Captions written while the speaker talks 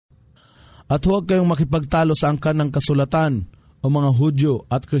At huwag kayong makipagtalo sa angkan ng kasulatan o mga Hudyo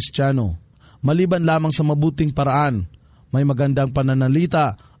at Kristiyano. Maliban lamang sa mabuting paraan, may magandang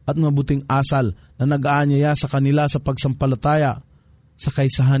pananalita at mabuting asal na nag-aanyaya sa kanila sa pagsampalataya sa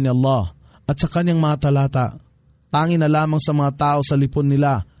kaisahan ni Allah at sa kanyang mga talata. Tangi na lamang sa mga tao sa lipon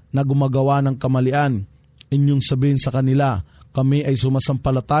nila na gumagawa ng kamalian. Inyong sabihin sa kanila, kami ay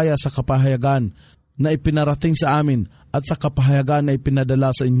sumasampalataya sa kapahayagan na ipinarating sa amin at sa kapahayagan na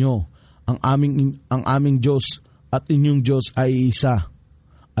ipinadala sa inyo. Ang aming Diyos at inyong Diyos ay isa.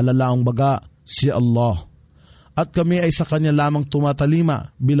 Alalaong baga, si Allah. At kami ay sa Kanya lamang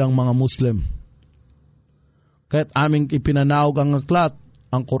tumatalima bilang mga Muslim. Kaya't aming ipinanaog ang aklat,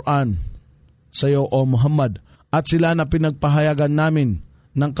 ang Quran, sa iyo o Muhammad, at sila na pinagpahayagan namin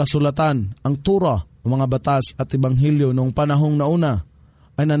ng kasulatan, ang Torah, mga batas at Ebanghelyo noong panahong nauna,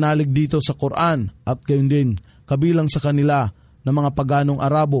 ay nanalig dito sa Quran at gayon din kabilang sa kanila na mga paganong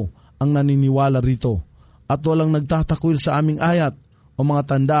Arabo ang naniniwala rito at walang nagtatakwil sa aming ayat o mga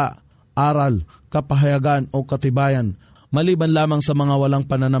tanda, aral, kapahayagan o katibayan maliban lamang sa mga walang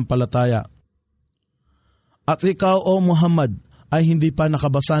pananampalataya. At ikaw o Muhammad ay hindi pa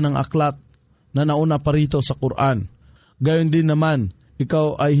nakabasa ng aklat na nauna pa rito sa Quran. Gayon din naman,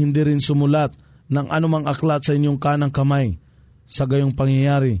 ikaw ay hindi rin sumulat ng anumang aklat sa inyong kanang kamay. Sa gayong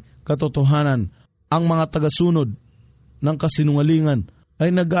pangyayari, katotohanan, ang mga tagasunod ng kasinungalingan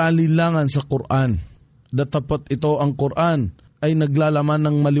ay nag-aalinlangan sa Quran. Datapot ito ang Quran ay naglalaman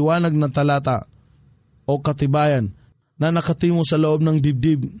ng maliwanag na talata o katibayan na nakatimo sa loob ng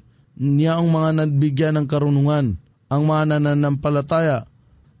dibdib niya ang mga nabigyan ng karunungan, ang mga nananampalataya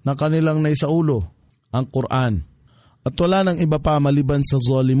na kanilang naisaulo, ang Quran. At wala nang iba pa maliban sa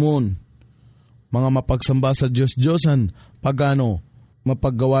zalimun, mga mapagsamba sa Diyos-Diyosan, pagano,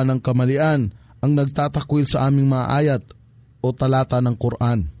 mapaggawa ng kamalian, ang nagtatakwil sa aming mga ayat o talata ng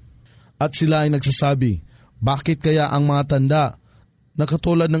Quran. At sila ay nagsasabi, bakit kaya ang mga tanda na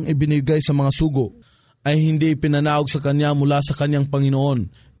katulad ng ibinigay sa mga sugo ay hindi ipinanaog sa Kanya mula sa Kanyang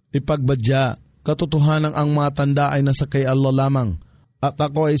Panginoon? Ipagbadya, katotohanan ang mga tanda ay nasa kay Allah lamang at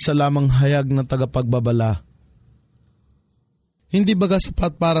ako ay isa lamang hayag na tagapagbabala. Hindi baga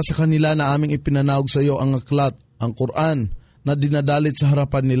sapat para sa kanila na aming ipinanaog sa iyo ang aklat, ang Quran, na dinadalit sa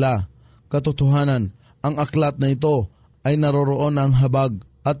harapan nila? Katotohanan, ang aklat na ito ay naroroon ang habag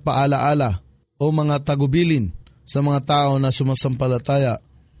at paalaala o mga tagubilin sa mga tao na sumasampalataya.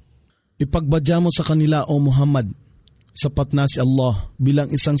 Ipagbadya mo sa kanila o Muhammad, sapat na si Allah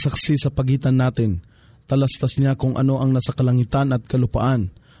bilang isang saksi sa pagitan natin. Talastas niya kung ano ang nasa kalangitan at kalupaan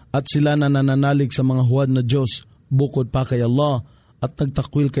at sila na nananalig sa mga huwad na Diyos bukod pa kay Allah at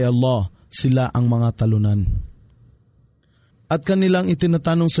nagtakwil kay Allah, sila ang mga talunan. At kanilang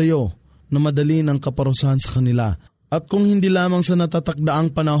itinatanong sa iyo na madali ang kaparusahan sa kanila. At kung hindi lamang sa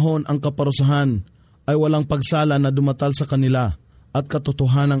natatakdaang panahon ang kaparusahan, ay walang pagsala na dumatal sa kanila at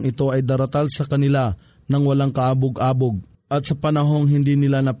katotohanan ito ay daratal sa kanila ng walang kaabog-abog at sa panahong hindi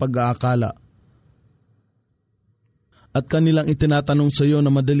nila napag-aakala. At kanilang itinatanong sa iyo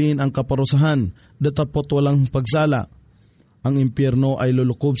na madaliin ang kaparusahan, datapot walang pagsala. Ang impyerno ay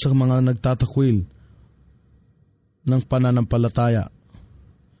lulukob sa mga nagtatakwil ng pananampalataya.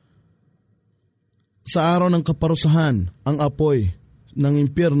 Sa araw ng kaparusahan, ang apoy ng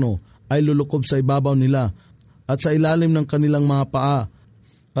impyerno ay lulukob sa ibabaw nila at sa ilalim ng kanilang mga paa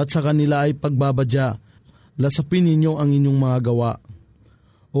at sa kanila ay pagbabadya. Lasapin ninyo ang inyong mga gawa.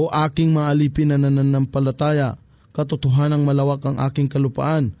 O aking mga alipin na nananampalataya, katotohanang malawak ang aking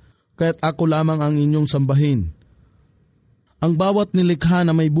kalupaan, kaya't ako lamang ang inyong sambahin. Ang bawat nilikha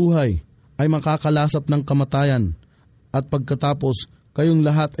na may buhay ay makakalasap ng kamatayan at pagkatapos kayong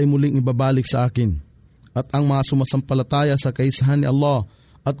lahat ay muling ibabalik sa akin. At ang mga sumasampalataya sa kaisahan ni Allah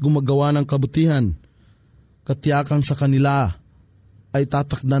at gumagawa ng kabutihan, katiyakan sa kanila ay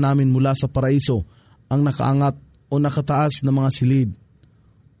tatakda namin mula sa paraiso ang nakaangat o nakataas na mga silid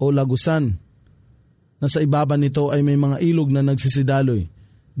o lagusan na sa ibaba nito ay may mga ilog na nagsisidaloy.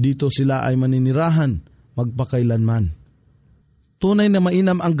 Dito sila ay maninirahan magpakailanman. Tunay na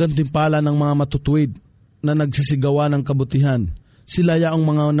mainam ang gantimpala ng mga matutuwid na nagsisigawa ng kabutihan. Sila yaong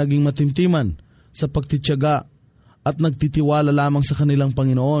mga naging matimtiman sa pagtitiyaga at nagtitiwala lamang sa kanilang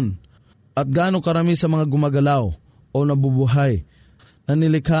Panginoon. At gaano karami sa mga gumagalaw o nabubuhay na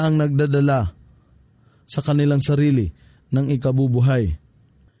nilikha ang nagdadala sa kanilang sarili ng ikabubuhay.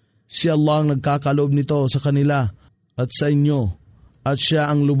 Si Allah ang nagkakaloob nito sa kanila at sa inyo at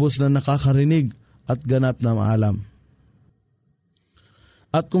siya ang lubos na nakakarinig at ganap na maalam.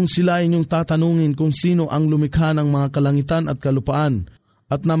 At kung sila inyong tatanungin kung sino ang lumikha ng mga kalangitan at kalupaan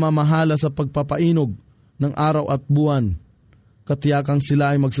at namamahala sa pagpapainog ng araw at buwan, Katiyakang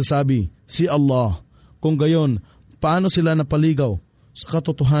sila ay magsasabi, si Allah. Kung gayon, paano sila napaligaw sa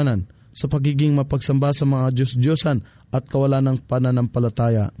katotohanan sa pagiging mapagsamba sa mga Diyos-Diyosan at kawalan ng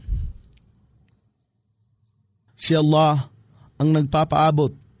pananampalataya? Si Allah ang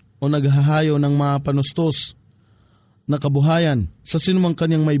nagpapaabot o naghahayo ng mga panustos na kabuhayan sa sinumang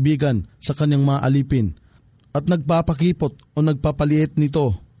kanyang maibigan sa kanyang mga alipin at nagpapakipot o nagpapaliit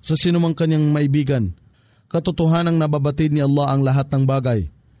nito sa sinumang kanyang maibigan. Katotohanang nababatid ni Allah ang lahat ng bagay.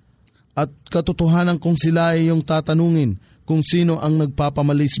 At katotohanan kung sila ay yung tatanungin kung sino ang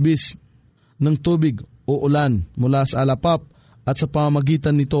nagpapamalisbis ng tubig o ulan mula sa alapap at sa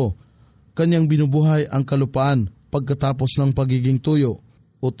pamamagitan nito, kanyang binubuhay ang kalupaan pagkatapos ng pagiging tuyo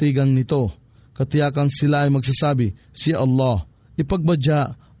o tigang nito. Katiyakang sila ay magsasabi, si Allah. Ipagbadya,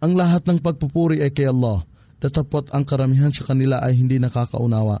 ang lahat ng pagpupuri ay kay Allah. Datapot ang karamihan sa kanila ay hindi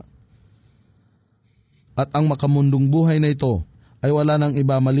nakakaunawa. At ang makamundong buhay na ito ay wala nang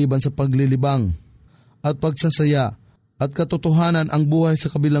iba maliban sa paglilibang at pagsasaya at katotohanan ang buhay sa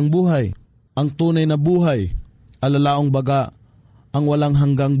kabilang buhay, ang tunay na buhay, alalaong baga, ang walang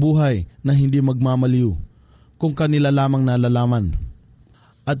hanggang buhay na hindi magmamaliw, kung kanila lamang nalalaman.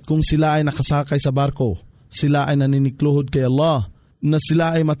 At kung sila ay nakasakay sa barko, sila ay naninikluhod kay Allah, na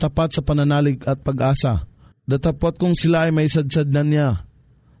sila ay matapat sa pananalig at pag-asa. Datapot kung sila ay may sadsad na niya,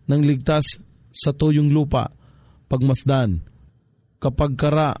 nang ligtas sa tuyong lupa, pagmasdan, kapag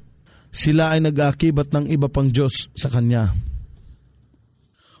kara, sila ay nag-aakibat ng iba pang Diyos sa Kanya.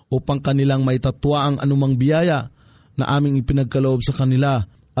 Upang kanilang maitatwa ang anumang biyaya na aming ipinagkaloob sa kanila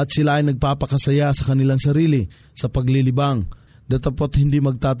at sila ay nagpapakasaya sa kanilang sarili sa paglilibang, datapot hindi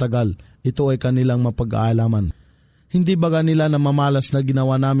magtatagal, ito ay kanilang mapag-aalaman. Hindi baga nila na mamalas na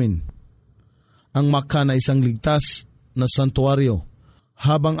ginawa namin ang Makkah na isang ligtas na santuaryo,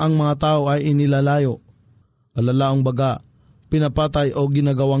 habang ang mga tao ay inilalayo, alalaong baga, pinapatay o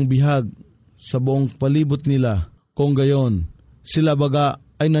ginagawang bihag sa buong palibot nila. Kung gayon, sila baga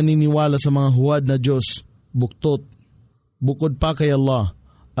ay naniniwala sa mga huwad na Diyos, buktot, bukod pa kay Allah,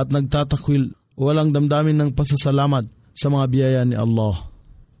 at nagtatakwil walang damdamin ng pasasalamat sa mga biyaya ni Allah.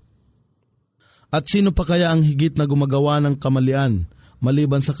 At sino pa kaya ang higit na gumagawa ng kamalian,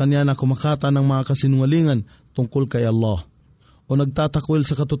 maliban sa kanya na kumakata ng mga kasinungalingan tungkol kay Allah, o nagtatakwil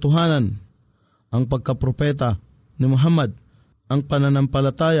sa katotohanan, ang pagkapropeta ni Muhammad, ang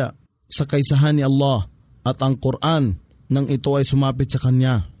pananampalataya sa kaisahan ni Allah at ang Quran nang ito ay sumapit sa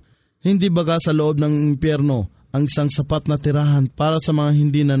kanya. Hindi baga sa loob ng impyerno ang isang sapat na tirahan para sa mga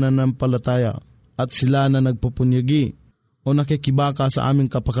hindi nananampalataya at sila na nagpupunyagi o nakikibaka sa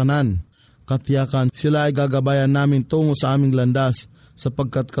aming kapakanan. Katiyakan sila ay gagabayan namin tungo sa aming landas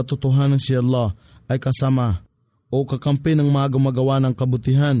sapagkat katotohanan si Allah ay kasama o kakampi ng mga gumagawa ng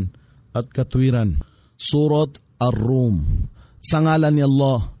kabutihan at katwiran. Surat Ar-Rum. Sa ngalan ni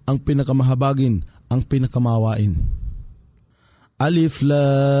Allah, ang pinakamahabagin, ang pinakamawain. Alif Lam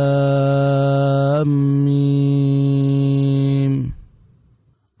Mim.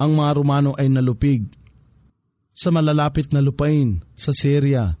 Ang mga Romano ay nalupig sa malalapit na lupain sa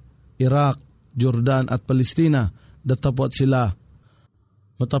Syria, Iraq, Jordan at Palestina, datapot sila.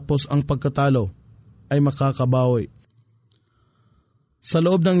 Matapos ang pagkatalo ay makakabawi. Sa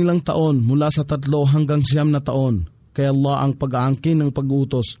loob ng ilang taon, mula sa 3 hanggang 9 na taon, kay Allah ang pag-aangkin ng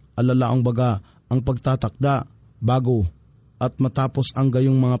pag-utos, alalaang baga ang pagtatakda, bago, at matapos ang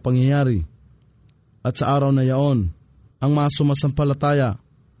gayong mga pangyayari. At sa araw na yaon, ang mga sumasampalataya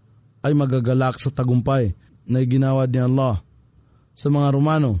ay magagalak sa tagumpay na ginawad ni Allah sa mga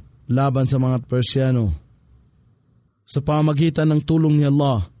Romano laban sa mga Persiano. Sa pamamagitan ng tulong ni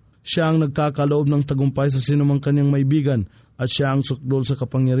Allah, siya ang nagkakaloob ng tagumpay sa sinumang kanyang maibigan at siya ang sukdol sa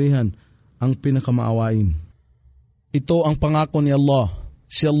kapangyarihan, ang pinakamaawain. Ito ang pangako ni Allah.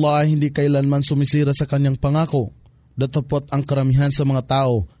 Si Allah ay hindi kailanman sumisira sa kanyang pangako, datapot ang karamihan sa mga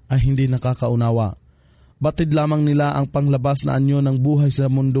tao ay hindi nakakaunawa. Batid lamang nila ang panglabas na anyo ng buhay sa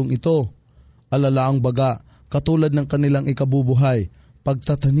mundong ito, alalaang baga, katulad ng kanilang ikabubuhay,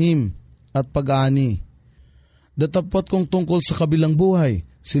 pagtatanim at pag-aani. Datapot kung tungkol sa kabilang buhay,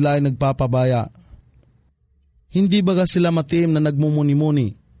 sila ay nagpapabaya. Hindi baga sila matiim na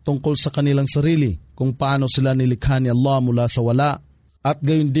nagmumuni-muni tungkol sa kanilang sarili kung paano sila nilikha ni Allah mula sa wala, at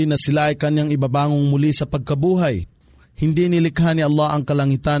gayon din na sila ay kanyang ibabangong muli sa pagkabuhay. Hindi nilikha ni Allah ang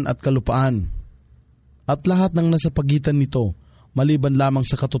kalangitan at kalupaan at lahat ng nasa pagitan nito, maliban lamang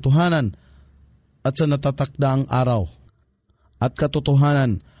sa katotohanan at sa natatakdaang araw. At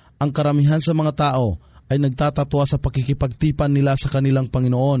katotohanan, ang karamihan sa mga tao ay nagtatatwa sa pakikipagtipan nila sa kanilang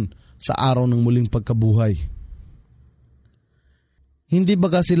Panginoon sa araw ng muling pagkabuhay. Hindi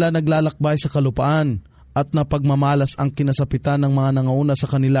baga sila naglalakbay sa kalupaan at napagmamalas ang kinasapitan ng mga nangauna sa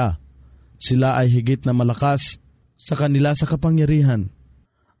kanila. Sila ay higit na malakas sa kanila sa kapangyarihan.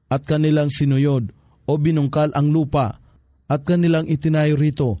 At kanilang sinuyod o binungkal ang lupa at kanilang itinayo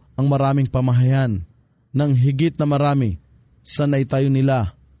rito ang maraming pamahayan ng higit na marami sa naitayo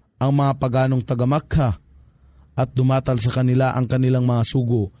nila ang mga paganong taga-Makka at dumatal sa kanila ang kanilang mga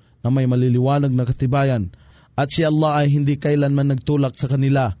sugo na may maliliwanag na katibayan at si Allah ay hindi kailanman nagtulak sa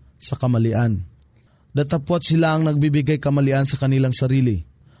kanila sa kamalian. Datapwat sila ang nagbibigay kamalian sa kanilang sarili.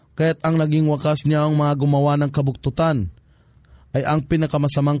 Kaya't ang naging wakas niya ang mga gumawa ng kabuktutan ay ang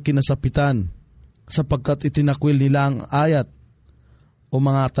pinakamasamang kinasapitan sapagkat itinakwil nila ang ayat o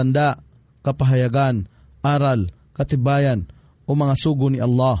mga tanda, kapahayagan, aral, katibayan o mga sugo ni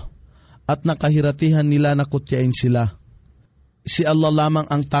Allah at nakahiratihan nila na kutyain sila. Si Allah lamang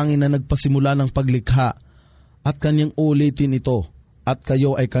ang tangi na nagpasimula ng paglikha at kanyang ulitin ito at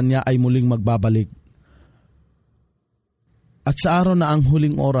kayo ay kanya ay muling magbabalik. At sa araw na ang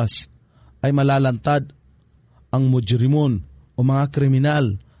huling oras ay malalantad ang mujrimun o mga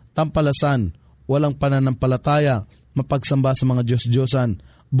kriminal, tampalasan, walang pananampalataya, mapagsamba sa mga Diyos-Diyosan,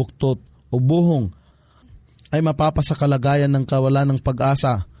 buktot o buhong, ay mapapasakalagayan ng kawalan ng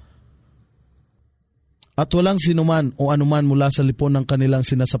pag-asa. At walang sinuman o anuman mula sa lipon ng kanilang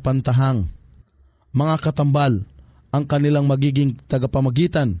sinasapantahang. Mga katambal, ang kanilang magiging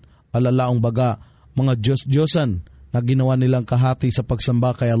tagapamagitan, alalaong baga, mga Diyos-Diyosan na ginawa nilang kahati sa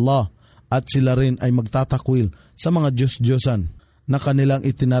pagsamba kay Allah at sila rin ay magtatakwil sa mga Diyos-Diyosan na kanilang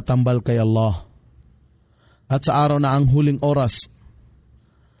itinatambal kay Allah. At sa araw na ang huling oras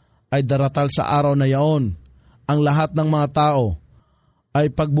ay daratal sa araw na yaon, ang lahat ng mga tao ay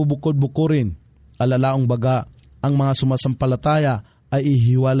pagbubukod-bukurin, alalaong baga, ang mga sumasampalataya ay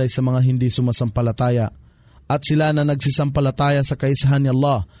ihiwalay sa mga hindi sumasampalataya at sila na nagsisampalataya sa kaisahan ni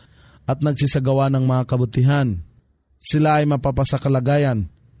Allah at nagsisagawa ng mga kabutihan. Sila ay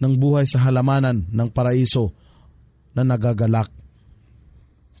mapapasakalagayan ng buhay sa halamanan ng paraiso na nagagalak.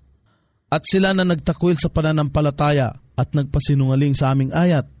 At sila na nagtakwil sa pananampalataya at nagpasinungaling sa aming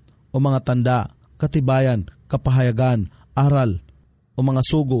ayat o mga tanda, katibayan, kapahayagan, aral o mga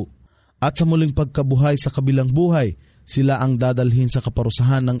sugo at sa muling pagkabuhay sa kabilang buhay, sila ang dadalhin sa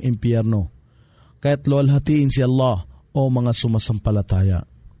kaparusahan ng impyerno. Kaya't luwalhatiin si Allah o mga sumasampalataya.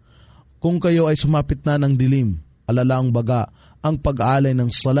 Kung kayo ay sumapit na ng dilim, alalaang baga, ang pag-aalay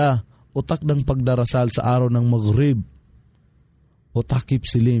ng sala o takdang pagdarasal sa araw ng Maghrib o takip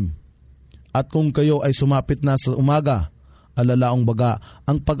silim. At kung kayo ay sumapit na sa umaga, alalaang baga,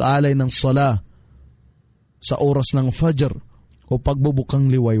 ang pag-aalay ng sala sa oras ng Fajr o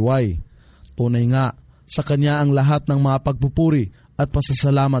pagbubukang liwayway. Tunay nga, sa Kanya ang lahat ng mga pagpupuri at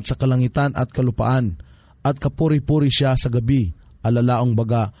pasasalamat sa kalangitan at kalupaan at kapuri-puri siya sa gabi, alalaang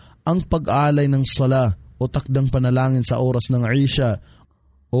baga, ang pag-aalay ng sala o takdang panalangin sa oras ng Isha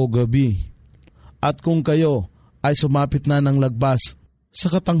o gabi. At kung kayo ay sumapit na ng lagbas sa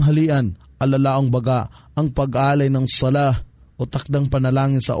katanghalian, alalaang baga, ang pag-aalay ng sala o takdang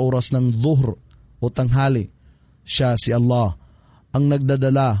panalangin sa oras ng Dhuhr o tanghali. Siya si Allah, ang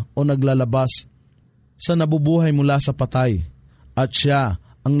nagdadala o naglalabas sa nabubuhay mula sa patay. At siya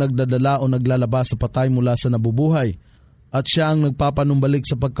ang nagdadala o naglalabas sa patay mula sa nabubuhay. At siya ang nagpapanumbalik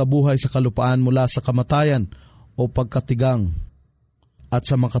sa pagkabuhay sa kalupaan mula sa kamatayan o pagkatigang. At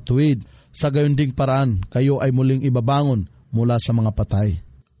sa makatuwid, sa gayon ding paraan, kayo ay muling ibabangon mula sa mga patay.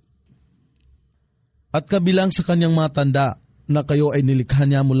 At kabilang sa kanyang mga tanda na kayo ay nilikha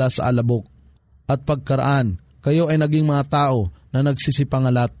niya mula sa alabok. At pagkaraan, kayo ay naging mga tao na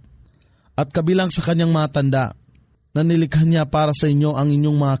nagsisipangalat. At kabilang sa kanyang mga tanda na nilikha niya para sa inyo ang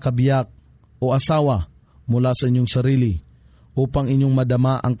inyong mga kabiyak o asawa mula sa inyong sarili upang inyong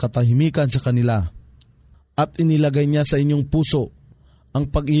madama ang katahimikan sa kanila. At inilagay niya sa inyong puso ang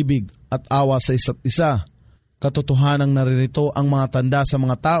pag-ibig at awa sa isa't isa. Katotohanang naririto ang mga tanda sa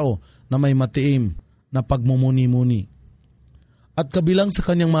mga tao na may matiim na pagmumuni-muni. At kabilang sa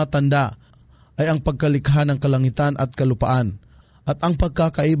kanyang mga tanda ay ang pagkalikha ng kalangitan at kalupaan at ang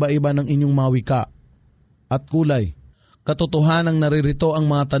pagkakaiba-iba ng inyong mga wika at kulay. Katotohanang naririto ang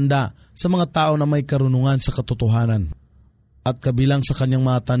mga tanda sa mga tao na may karunungan sa katotohanan. At kabilang sa kanyang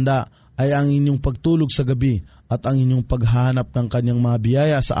mga tanda ay ang inyong pagtulog sa gabi at ang inyong paghahanap ng kanyang mga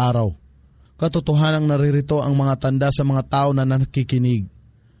biyaya sa araw. Katotohanang naririto ang mga tanda sa mga tao na nakikinig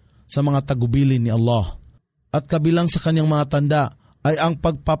sa mga tagubilin ni Allah. At kabilang sa kanyang mga tanda ay ang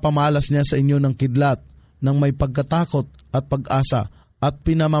pagpapamalas niya sa inyo ng kidlat ng may pagkatakot at pag-asa at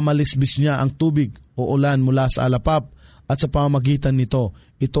pinamamalisbis niya ang tubig o ulan mula sa alapap at sa pamamagitan nito,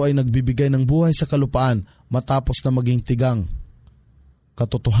 ito ay nagbibigay ng buhay sa kalupaan matapos na maging tigang.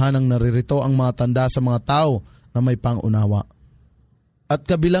 Katotohanang naririto ang mga tanda sa mga tao na may pangunawa. At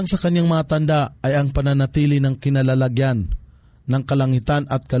kabilang sa kanyang mga tanda ay ang pananatili ng kinalalagyan ng kalangitan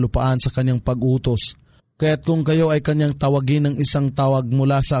at kalupaan sa kanyang pag-utos. Kaya't kung kayo ay kanyang tawagin ng isang tawag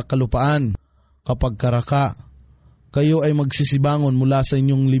mula sa kalupaan, kapag karaka, kayo ay magsisibangon mula sa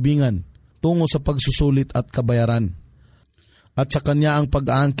inyong libingan tungo sa pagsusulit at kabayaran. At sa kanya ang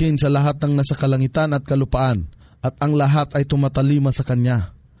pag-aangkin sa lahat ng nasa kalangitan at kalupaan, at ang lahat ay tumatalima sa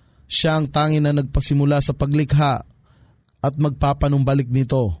kanya. Siya ang tangi na nagpasimula sa paglikha at magpapanumbalik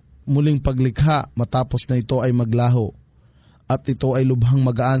nito, muling paglikha matapos na ito ay maglaho. At ito ay lubhang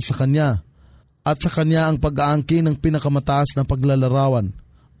magaan sa kanya. At sa kanya ang pag-aangkin ng pinakamataas na paglalarawan,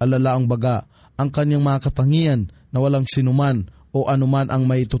 alalaang baga, ang kanyang mga katangian na walang sinuman o anuman ang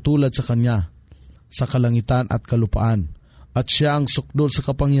maitutulad sa kanya, sa kalangitan at kalupaan. At siya ang sukdol sa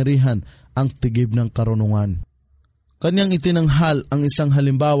kapangyarihan, ang tigib ng karunungan. Kanyang itinanghal ang isang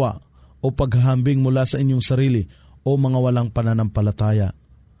halimbawa o paghahambing mula sa inyong sarili o mga walang pananampalataya.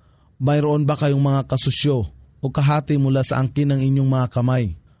 Mayroon ba kayong mga kasusyo o kahati mula sa angkin ng inyong mga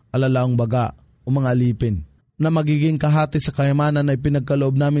kamay, alalaang baga o mga alipin, na magiging kahati sa kayamanan na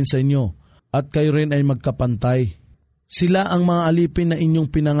ipinagkaloob namin sa inyo, at kayo rin ay magkapantay? Sila ang mga alipin na inyong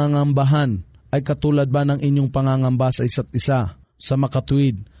pinangangambahan ay katulad ba ng inyong pangangamba sa isa't isa, sa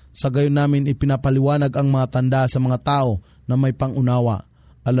makatuwid? Sa gayon namin ipinapaliwanag ang mga tanda sa mga tao na may pangunawa.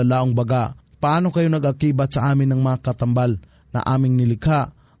 Alalaang baga, paano kayo nag-akibat sa amin ng mga katambal na aming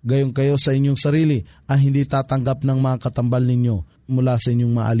nilikha, gayon kayo sa inyong sarili ay hindi tatanggap ng mga katambal ninyo mula sa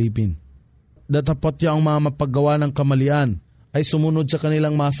inyong mga alipin. Datapot ang mga mapaggawa ng kamalian ay sumunod sa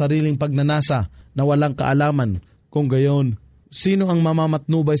kanilang mga sariling pagnanasa na walang kaalaman. Kung gayon, sino ang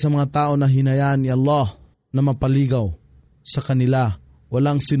mamamatnubay sa mga tao na hinayaan ni Allah na mapaligaw sa kanila?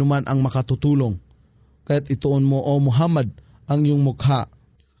 Walang sinuman ang makatutulong. Kaya't ituon mo, O Muhammad, ang iyong mukha,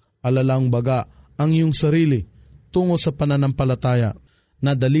 alalaang baga, ang iyong sarili, tungo sa pananampalataya,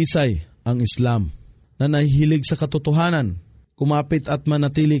 na dalisay ang Islam, na nahihilig sa katotohanan, kumapit at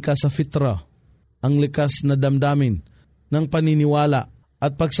manatili ka sa fitra, ang likas na damdamin ng paniniwala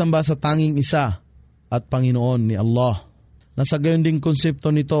at pagsamba sa tanging isa at Panginoon ni Allah. Nasa gayon ding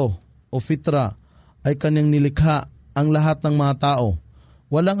konsepto nito, o fitra, ay kanyang nilikha ang lahat ng mga tao.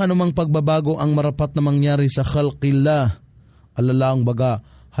 Walang anumang pagbabago ang marapat na mangyari sa khalqillah. Alalaang baga,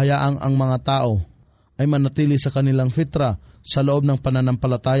 hayaang ang mga tao ay manatili sa kanilang fitra sa loob ng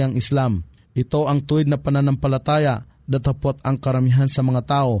pananampalatayang Islam. Ito ang tuwid na pananampalataya, datapot ang karamihan sa mga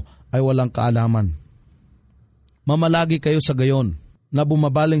tao ay walang kaalaman. Mamalagi kayo sa gayon, na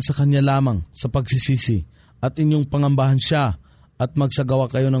bumabaling sa kanya lamang sa pagsisisi, at inyong pangambahan siya, at magsagawa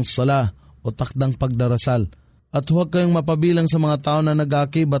kayo ng sala o takdang pagdarasal. At huwag kayong mapabilang sa mga tao na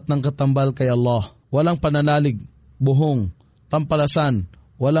nag-aakibat ng katambal kay Allah. Walang pananalig, buhong, tampalasan,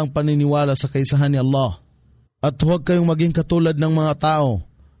 walang paniniwala sa kaisahan ni Allah. At huwag kayong maging katulad ng mga tao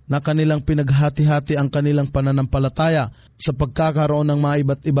na kanilang pinaghati-hati ang kanilang pananampalataya sa pagkakaroon ng mga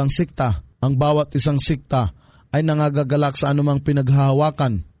iba't ibang sikta. Ang bawat isang sikta ay nangagagalak sa anumang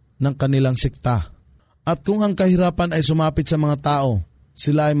pinaghahawakan ng kanilang sikta. At kung ang kahirapan ay sumapit sa mga tao,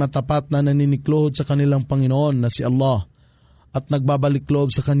 sila ay matapat na naniniklohod sa kanilang Panginoon na si Allah at nagbabalik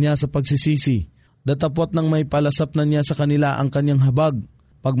loob sa Kanya sa pagsisisi. Datapot nang may palasap na niya sa kanila ang Kanyang habag,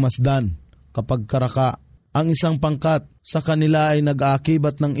 pagmasdan, kapag karaka. Ang isang pangkat sa kanila ay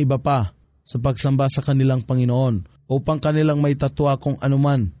nag-aakibat ng iba pa sa pagsamba sa kanilang Panginoon upang kanilang may tatwa kung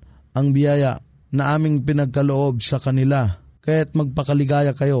anuman ang biyaya na aming pinagkaloob sa kanila. Kaya't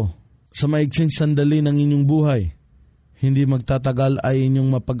magpakaligaya kayo sa maigsing sandali ng inyong buhay. Hindi magtatagal ay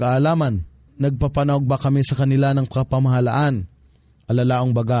inyong mapag-aalaman. Nagpapanaog ba kami sa kanila ng kapamahalaan?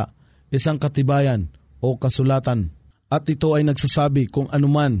 Alalaang baga, isang katibayan o kasulatan. At ito ay nagsasabi kung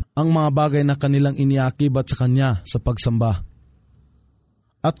anuman ang mga bagay na kanilang iniakibat sa Kanya sa pagsamba.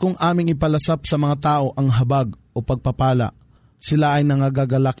 At kung aming ipalasap sa mga tao ang habag o pagpapala, sila ay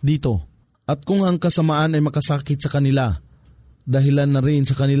nangagagalak dito. At kung ang kasamaan ay makasakit sa kanila, dahilan na rin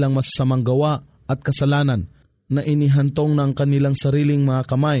sa kanilang masasamang gawa at kasalanan, na inihantong ng kanilang sariling mga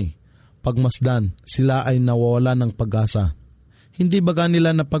kamay, pagmasdan, sila ay nawawala ng pag-asa. Hindi baga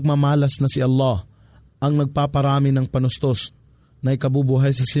nila na pagmamalas na si Allah ang nagpaparami ng panustos na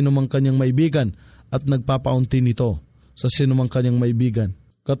ikabubuhay sa sinumang kanyang maibigan at nagpapaunti nito sa sinumang kanyang maibigan.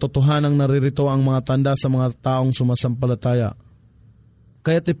 Katotohanang naririto ang mga tanda sa mga taong sumasampalataya.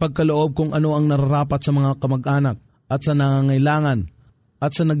 Kaya't ipagkaloob kung ano ang nararapat sa mga kamag-anak at sa nangangailangan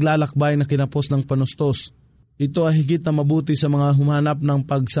at sa naglalakbay na kinapos ng panustos. Ito ay higit na mabuti sa mga humanap ng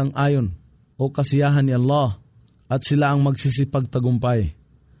pagsang-ayon o kasiyahan ni Allah at sila ang magsisipagtagumpay.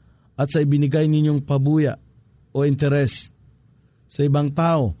 At sa ibinigay ninyong pabuya o interes, sa ibang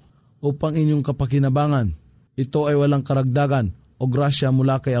tao upang inyong kapakinabangan. Ito ay walang karagdagan o grasya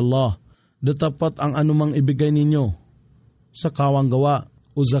mula kay Allah. Datapat ang anumang ibigay ninyo sa kawang gawa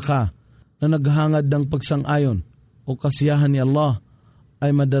o zaka na naghangad ng pagsang-ayon o kasiyahan ni Allah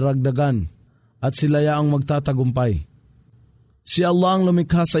ay madaragdagan at sila yaang magtatagumpay. Si Allah ang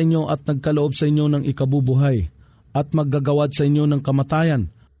lumikha sa inyo at nagkaloob sa inyo ng ikabubuhay at maggagawad sa inyo ng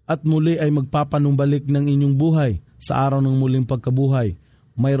kamatayan at muli ay magpapanumbalik ng inyong buhay sa araw ng muling pagkabuhay.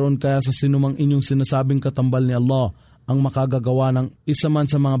 Mayroon kaya sa sinumang inyong sinasabing katambal ni Allah ang makagagawa ng isa man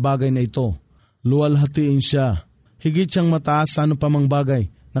sa mga bagay na ito. Luwalhatiin siya. Higit siyang mataas sa ano pa mang bagay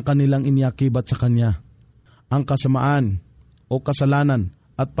na kanilang iniakibat sa Kanya. Ang kasamaan o kasalanan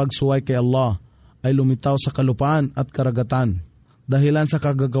at pagsuway kay Allah ay lumitaw sa kalupaan at karagatan dahilan sa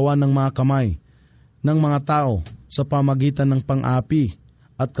kagagawa ng mga kamay ng mga tao sa pamagitan ng pang-api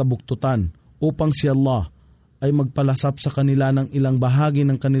at kabuktutan upang si Allah ay magpalasap sa kanila ng ilang bahagi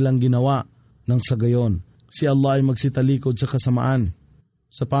ng kanilang ginawa nang sa gayon. Si Allah ay magsitalikod sa kasamaan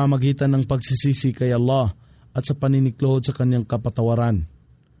sa pamagitan ng pagsisisi kay Allah at sa paniniklohod sa kanyang kapatawaran.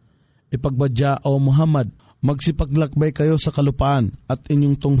 Ipagbadya o Muhammad, magsipaglakbay kayo sa kalupaan at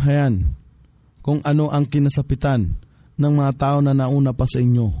inyong tunghayan kung ano ang kinasapitan ng mga tao na nauna pa sa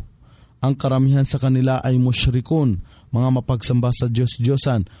inyo. Ang karamihan sa kanila ay musyrikun, mga mapagsamba sa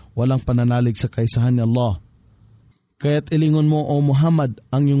Diyos-Diyosan, walang pananalig sa kaisahan ni Allah. Kaya't ilingon mo o Muhammad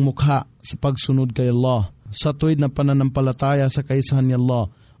ang iyong mukha sa pagsunod kay Allah sa tuwid na pananampalataya sa kaisahan ni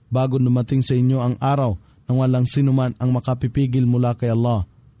Allah bago dumating sa inyo ang araw nang walang sinuman ang makapipigil mula kay Allah.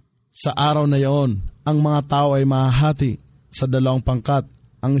 Sa araw na iyon, ang mga tao ay mahahati sa dalawang pangkat.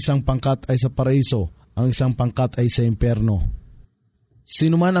 Ang isang pangkat ay sa paraiso, ang isang pangkat ay sa impyerno.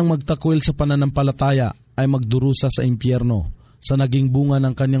 Sinuman ang magtakwil sa pananampalataya ay magdurusa sa impyerno sa naging bunga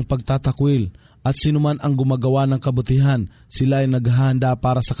ng kanyang pagtatakwil. At sinuman ang gumagawa ng kabutihan, sila ay naghahanda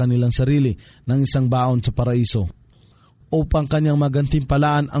para sa kanilang sarili ng isang baon sa paraiso upang kanyang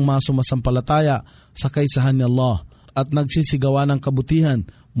magantimpalaan ang mga sumasampalataya sa kaisahan ni Allah at nagsisigawa ng kabutihan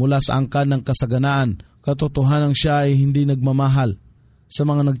mula sa angkan ng kasaganaan. Katotohanang siya ay hindi nagmamahal sa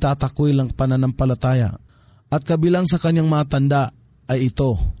mga nagtatakwil ng pananampalataya. At kabilang sa kanyang mga tanda ay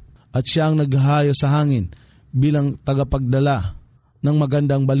ito, at siya ang naghahayo sa hangin bilang tagapagdala ng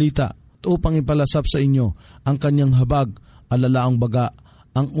magandang balita upang ipalasap sa inyo ang kanyang habag, alalaang baga,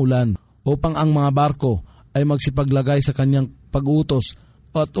 ang ulan, upang ang mga barko ay magsipaglagay sa kanyang pag-utos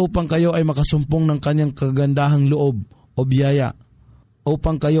at upang kayo ay makasumpong ng kanyang kagandahang loob o biyaya,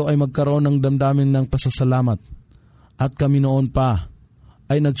 upang kayo ay magkaroon ng damdamin ng pasasalamat. At kami noon pa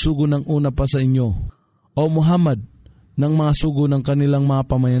ay nagsugo ng una pa sa inyo, o Muhammad, ng mga sugo ng kanilang mga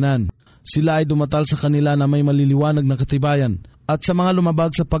pamayanan. Sila ay dumatal sa kanila na may maliliwanag na katibayan, at sa mga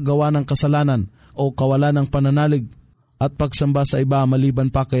lumabag sa paggawa ng kasalanan o kawalan ng pananalig at pagsamba sa iba maliban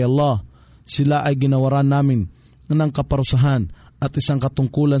pa kay Allah, sila ay ginawaran namin ng kaparusahan at isang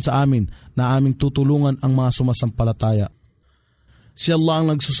katungkulan sa amin na aming tutulungan ang mga sumasampalataya. Si Allah ang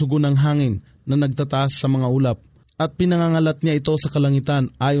nagsusugo ng hangin na nagtataas sa mga ulap at pinangangalat niya ito sa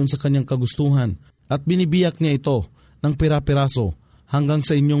kalangitan ayon sa kanyang kagustuhan at binibiyak niya ito ng pira-piraso hanggang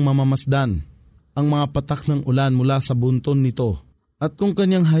sa inyong mamamasdan ang mga patak ng ulan mula sa bunton nito. At kung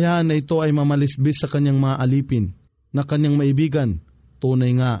kanyang hayaan na ito ay mamalisbis sa kanyang mga alipin na kanyang maibigan,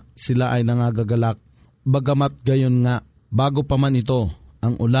 tunay nga sila ay nangagagalak. Bagamat gayon nga, bago pa man ito,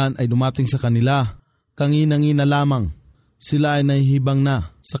 ang ulan ay dumating sa kanila, kangina-ngina lamang, sila ay nahihibang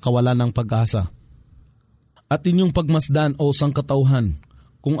na sa kawalan ng pag-asa. At inyong pagmasdan o sangkatauhan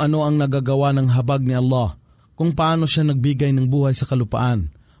kung ano ang nagagawa ng habag ni Allah, kung paano siya nagbigay ng buhay sa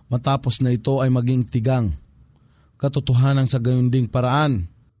kalupaan, matapos na ito ay maging tigang. Katotohanan sa gayon ding paraan,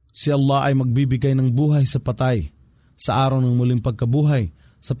 si Allah ay magbibigay ng buhay sa patay sa araw ng muling pagkabuhay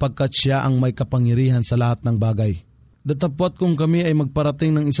sapagkat siya ang may kapangyarihan sa lahat ng bagay. Datapot kung kami ay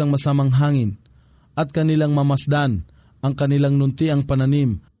magparating ng isang masamang hangin at kanilang mamasdan, ang kanilang nuntiang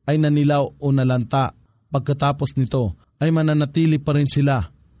pananim ay nanilaw o nalanta. Pagkatapos nito ay mananatili pa rin sila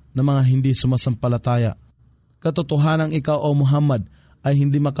na mga hindi sumasampalataya. Katotohanang ikaw o Muhammad ay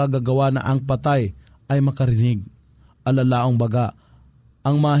hindi makagagawa na ang patay ay makarinig. Alalaong baga,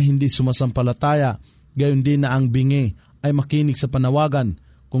 ang mga hindi sumasampalataya, gayon din na ang bingi ay makinig sa panawagan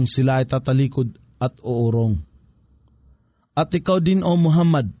kung sila ay tatalikod at uurong. At ikaw din o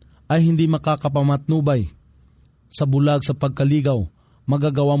Muhammad ay hindi makakapamatnubay sa bulag sa pagkaligaw.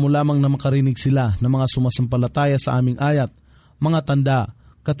 Magagawa mo lamang na makarinig sila ng mga sumasampalataya sa aming ayat, mga tanda,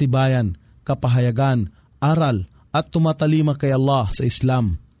 katibayan, kapahayagan, aral, at tumatalima kay Allah sa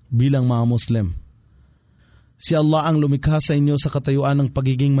Islam bilang mga Muslim. Si Allah ang lumikha sa inyo sa katayuan ng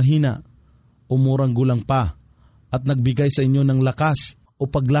pagiging mahina, umurang gulang pa, at nagbigay sa inyo ng lakas o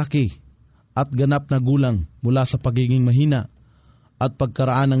paglaki at ganap na gulang mula sa pagiging mahina at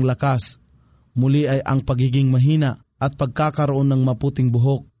pagkaraan ng lakas. Muli ay ang pagiging mahina at pagkakaroon ng maputing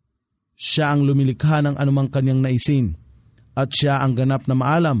buhok. Siya ang lumilikha ng anumang kanyang naisin at siya ang ganap na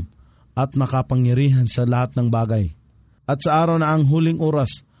maalam at makapangyarihan sa lahat ng bagay. At sa araw na ang huling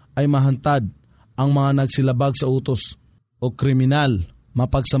oras ay mahantad ang mga nagsilabag sa utos o kriminal,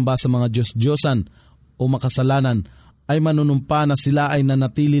 mapagsamba sa mga Diyos-Diyosan o makasalanan ay manunumpa na sila ay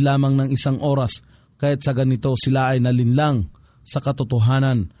nanatili lamang ng isang oras kahit sa ganito sila ay nalinlang sa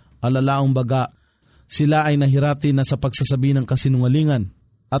katotohanan. Alalaong baga, sila ay nahirati na sa pagsasabi ng kasinungalingan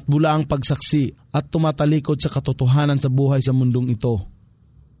at bulaang pagsaksi at tumatalikod sa katotohanan sa buhay sa mundong ito.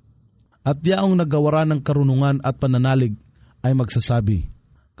 At yaong nagawaran ng karunungan at pananalig ay magsasabi,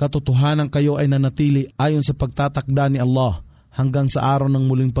 katotohanan kayo ay nanatili ayon sa pagtatakda ni Allah hanggang sa araw ng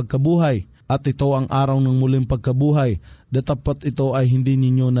muling pagkabuhay, at ito ang araw ng muling pagkabuhay, datapat ito ay hindi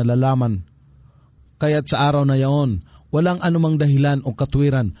ninyo nalalaman. Kaya't sa araw na yaon, walang anumang dahilan o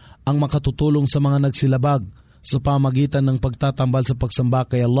katwiran ang makatutulong sa mga nagsilabag sa pamagitan ng pagtatambal sa pagsamba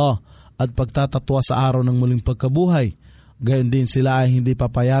kay Allah at pagtatatwa sa araw ng muling pagkabuhay. Gayon din sila ay hindi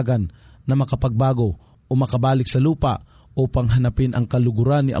papayagan na makapagbago o makabalik sa lupa upang hanapin ang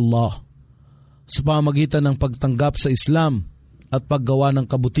kaluguran ni Allah. Sa pamagitan ng pagtanggap sa Islam at paggawa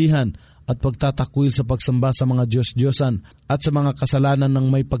ng kabutihan at pagtatakwil sa pagsamba sa mga Diyos-Diyosan at sa mga kasalanan ng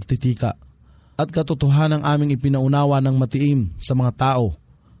may pagtitika. At katotohanan aming ipinaunawa ng matiim sa mga tao.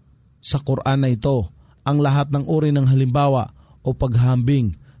 Sa Quran na ito, ang lahat ng uri ng halimbawa o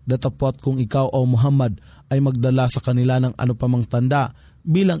paghahambing, datapot kung ikaw o Muhammad ay magdala sa kanila ng ano pamang tanda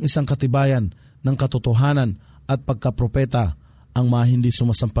bilang isang katibayan ng katotohanan at pagkapropeta. Ang mga hindi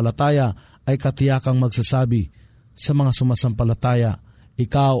sumasampalataya ay katiyakang magsasabi sa mga sumasampalataya,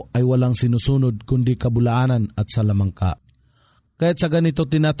 ikaw ay walang sinusunod kundi kabulaanan at salamangka. Kaya't sa ganito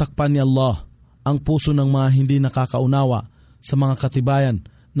tinatakpan ni Allah ang puso ng mga hindi nakakaunawa sa mga katibayan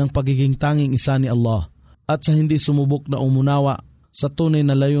ng pagiging tanging isa ni Allah at sa hindi sumubok na umunawa sa tunay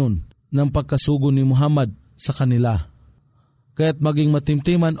na layon ng pagkasugo ni Muhammad sa kanila. Kaya't maging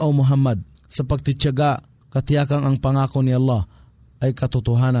matimtiman o Muhammad sa pagtitiyaga, katiyakang ang pangako ni Allah ay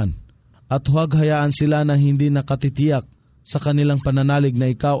katotohanan. At huwag hayaan sila na hindi nakatitiyak sa kanilang pananalig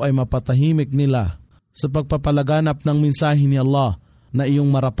na ikaw ay mapatahimik nila sa pagpapalaganap ng mensahe ni Allah na iyong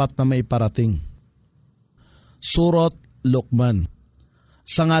marapat na maiparating. Surat Luqman.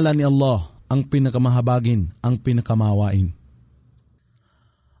 Sa ngalan ni Allah, ang pinakamahabagin, ang pinakamahawain.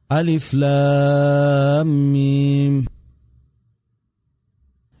 Alif Lam Mim.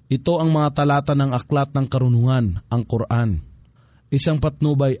 Ito ang mga talata ng aklat ng karunungan, ang Quran. Isang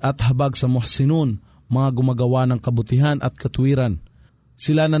patnubay at habag sa muhsinun, mga gumagawa ng kabutihan at katwiran.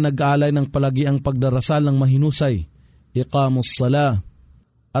 Sila na nag-aalay ng palagiang pagdarasal ng mahinusay, iqamus salah,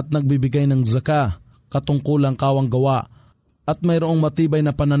 at nagbibigay ng zakah, katungkulang kawang gawa, at mayroong matibay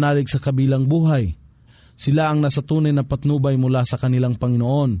na pananalig sa kabilang buhay. Sila ang nasa tunay na patnubay mula sa kanilang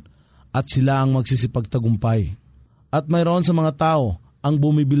Panginoon, at sila ang magsisipagtagumpay. At mayroon sa mga tao ang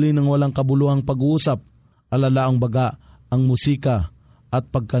bumibili ng walang kabuluhang pag-uusap, alalaang baga, ang musika at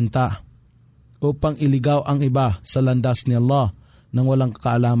pagkanta, upang iligaw ang iba sa landas ni Allah nang walang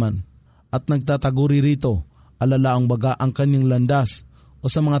kaalaman, at nagtataguri rito, alalaang baga, ang kanyang landas o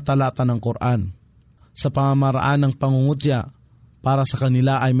sa mga talata ng Quran. Sa pamamaraan ng pangungutya, para sa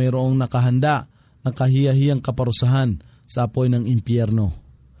kanila ay mayroong nakahanda ng kahiyahiyang kaparusahan sa apoy ng impyerno.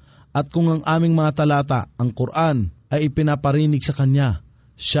 At kung ang aming mga talata, ang Quran, ay ipinaparinig sa kanya,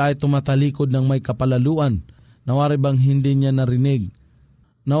 siya ay tumatalikod ng may kapalaluan, nawari bang hindi niya narinig?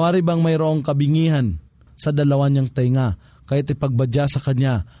 Nawari bang mayroong kabingihan sa dalawa niyang tainga, kahit ipagbadya sa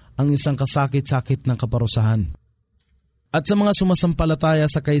kanya ang isang kasakit-sakit ng kaparusahan? At sa mga sumasampalataya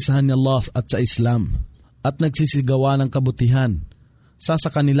sa kaisahan ni Allah at sa Islam, at nagsisigawa ng kabutihan, sa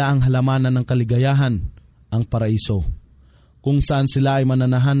kanila ang halamanan ng kaligayahan, ang paraiso, kung saan sila ay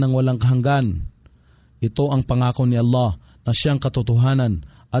mananahan ng walang kahanggan. Ito ang pangako ni Allah na siyang katotohanan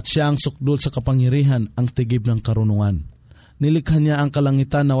at siya ang sukdul sa kapangyarihan, ang tigib ng karunungan. Nilikha niya ang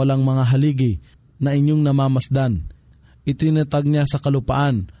kalangitan na walang mga haligi na inyong namamasdan. Itinatag niya sa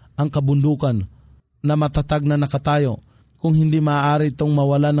kalupaan ang kabundukan na matatag na nakatayo, kung hindi maaari itong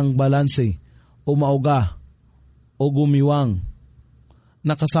mawala ng balanse o mauga o gumiwang.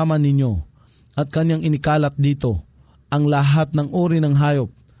 Nakasama ninyo at kanyang inikalat dito ang lahat ng uri ng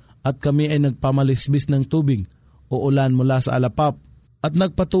hayop, at kami ay nagpamalisbis ng tubig o ulan mula sa alapap, at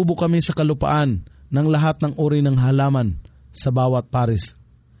nagpatubo kami sa kalupaan ng lahat ng uri ng halaman sa bawat paris.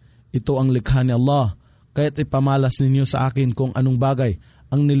 Ito ang likha ni Allah, kaya't ipamalas ninyo sa akin kung anong bagay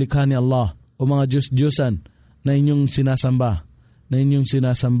ang nilikha ni Allah o mga Diyos-Diyosan na inyong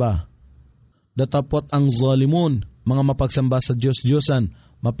sinasamba, Datapot ang zalimun, mga mapagsamba sa Diyos-Diyosan,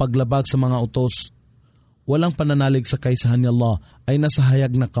 mapaglabag sa mga utos. Walang pananalig sa kaisahan ni Allah ay nasa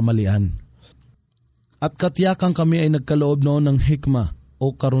hayag na kamalian. At katiyakan kami ay nagkaloob noon ng hikma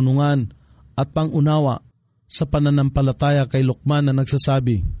o karunungan at pangunawa sa pananampalataya kay Luqman na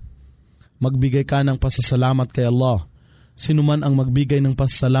nagsasabi, magbigay ka ng pasasalamat kay Allah. Sinuman ang magbigay ng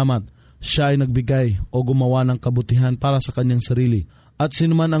pasasalamat, siya ay nagbigay o gumawa ng kabutihan para sa kanyang sarili. At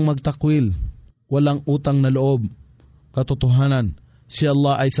sinuman ang magtakwil, walang utang na loob. Katotohanan, si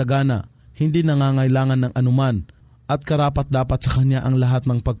Allah ay sagana, hindi nangangailangan ng anuman, at karapat-dapat sa kanya ang lahat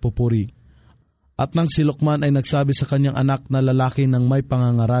ng pagpupuri. At nang si Luqman ay nagsabi sa kanyang anak na lalaki ng may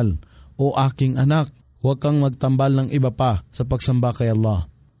pangangaral, O aking anak, huwag kang magtambal ng iba pa sa pagsamba kay Allah.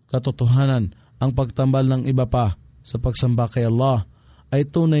 Katotohanan, ang pagtambal ng iba pa sa pagsamba kay Allah ay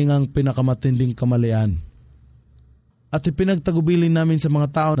tunay ngang pinakamatinding kamalian. At ipinagtagubilin namin sa mga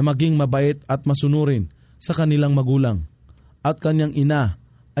tao na maging mabait at masunurin sa kanilang magulang. At kanyang ina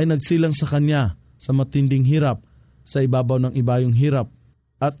ay nagsilang sa kanya sa matinding hirap sa ibabaw ng ibayong hirap.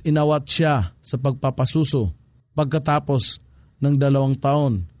 At inawat siya sa pagpapasuso. Pagkatapos ng 2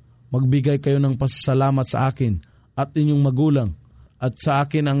 taon, magbigay kayo ng pasasalamat sa akin at inyong magulang at sa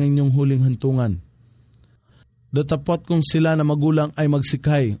akin ang inyong huling hantungan. Datapot kung sila na magulang ay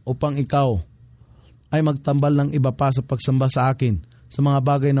magsikay upang ikaw ay magtambal ng iba pa sa pagsamba sa akin sa mga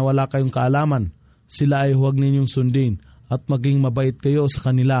bagay na wala kayong kaalaman, sila ay huwag ninyong sundin at maging mabait kayo sa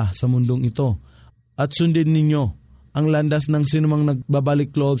kanila sa mundong ito. At sundin ninyo ang landas ng sinumang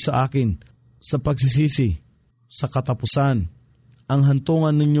nagbabalik loob sa akin sa pagsisisi, sa katapusan. Ang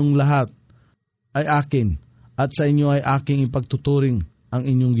hantungan ninyong lahat ay akin at sa inyo ay aking ipagtuturing ang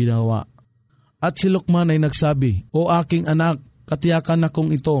inyong ginawa. At si Luqman ay nagsabi, O aking anak, katiyakan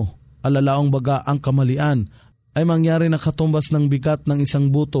akong ito, alalaong baga ang kamalian, ay mangyari na katumbas ng bigat ng isang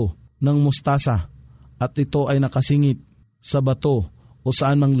buto ng mustasa, at ito ay nakasingit sa bato o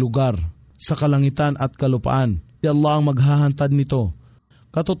saan mang lugar, sa kalangitan at kalupaan. Si Allah ang maghahantad nito.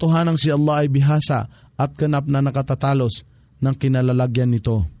 Katotohanang si Allah ay bihasa at ganap na nakatatalos ng kinalalagyan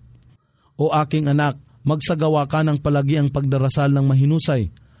nito. O aking anak, magsagawa ka ng palagi ang pagdarasal ng mahinusay.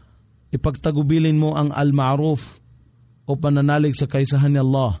 Ipagtagubilin mo ang al-ma'ruf o pananalig sa kaisahan ni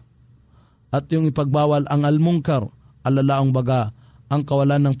Allah. At yung ipagbawal ang al-munkar, alalaong baga, ang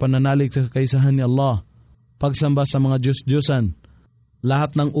kawalan ng pananalig sa kaisahan ni Allah. Pagsamba sa mga Diyos-Diyosan,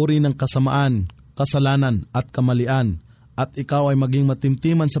 lahat ng uri ng kasamaan, kasalanan at kamalian, at ikaw ay maging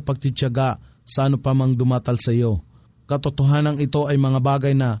matimtiman sa pagtitiyaga sa ano pa mang dumatal sa iyo. Katotohanan ito ay mga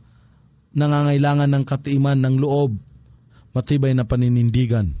bagay na nangangailangan ng katiiman ng loob, matibay na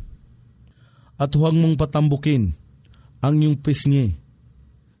paninindigan. At huwag mong patambukin ang iyong pisngi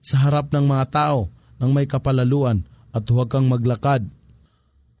sa harap ng mga tao ng may kapalaluan at huwag kang maglakad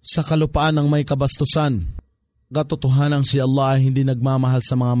sa kalupaan ng may kabastusan. Katotohanan si Allah ay hindi nagmamahal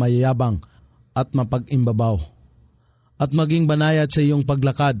sa mga mayayabang at mapag-imbabaw. At maging banayad sa iyong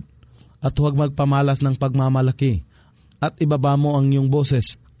paglakad at huwag magpamalas ng pagmamalaki at ibaba mo ang iyong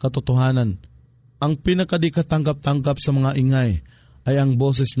boses. Katotohanan, ang pinakadikatanggap-tanggap sa mga ingay ay ang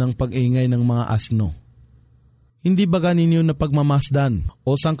boses ng pag-ingay ng mga asno. Hindi ba ninyo na pagmamasdan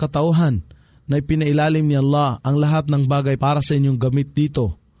o sangkatauhan na ipinailalim ni Allah ang lahat ng bagay para sa inyong gamit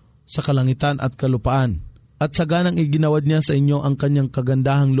dito sa kalangitan at kalupaan, at saganang iginawad niya sa inyo ang kanyang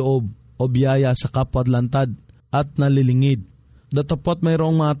kagandahang loob o biyaya sa kapwa-lantad at nalilingid. Datapot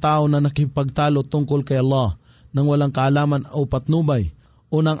mayroong mga tao na nakipagtalo tungkol kay Allah nang walang kaalaman o patnubay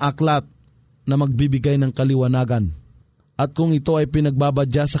o ng aklat na magbibigay ng kaliwanagan. At kung ito ay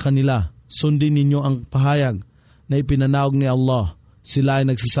pinagbabadya sa kanila, sundin ninyo ang pahayag na ipinanaog ni Allah. Sila ay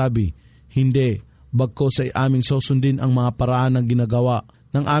nagsasabi, hindi, bagkos ay aming susundin ang mga paraan ng ginagawa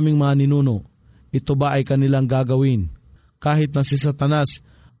ng aming mga ninuno. Ito ba ay kanilang gagawin? Kahit na si Satanas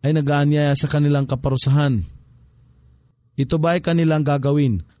ay nag-aanyaya sa kanilang kaparusahan. Ito ba ay kanilang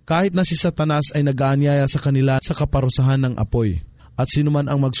gagawin? Kahit na si Satanas ay nag-aanyaya sa kanila sa kaparusahan ng apoy. At sinuman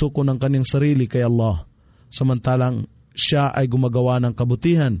ang magsuko ng kanyang sarili kay Allah, samantalang siya ay gumagawa ng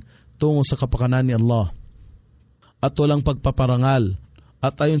kabutihan tungo sa kapakanan ni Allah. At walang pagpaparangal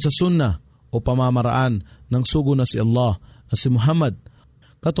at ayon sa sunnah o pamamaraan ng sugo na si Allah na si Muhammad.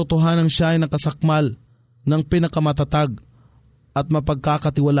 Katotohanan siya ay nakasakmal ng pinakamatatag at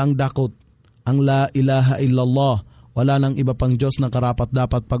mapagkakatiwalaang dakot. Ang la ilaha illallah, wala nang iba pang Diyos na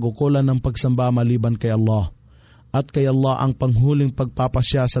karapat-dapat pagukulan ng pagsamba maliban kay Allah. At kay Allah ang panghuling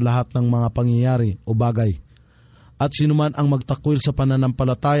pagpapasya sa lahat ng mga pangyayari o bagay. At sinuman ang magtakwil sa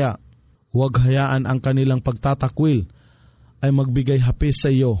pananampalataya, huwag hayaan ang kanilang pagtatakwil ay magbigay hapis sa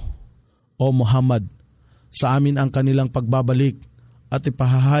iyo, O Muhammad, sa amin ang kanilang pagbabalik at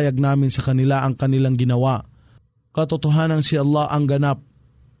ipahahayag namin sa kanila ang kanilang ginawa. Katotohanan si Allah ang ganap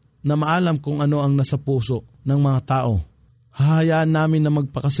na maalam kung ano ang nasa puso ng mga tao. Hahayaan namin na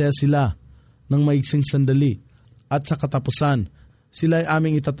magpakasaya sila ng maiksing sandali at sa katapusan, sila ay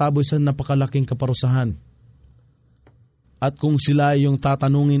aming itataboy sa napakalaking kaparusahan. At kung sila ay iyong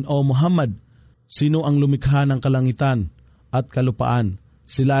tatanungin, O Muhammad, sino ang lumikha ng kalangitan at kalupaan?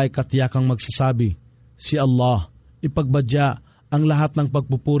 Sila ay katiyakang magsasabi, si Allah. Ipagbadya ang lahat ng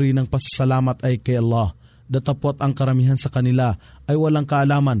pagpupuri ng pasasalamat ay kay Allah. Datapot ang karamihan sa kanila ay walang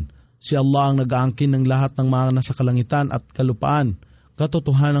kaalaman. Si Allah ang nag-aangkin ng lahat ng mga nasa kalangitan at kalupaan.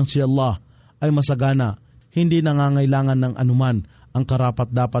 Katotohanan si Allah ay masagana, hindi nangangailangan ng anuman ang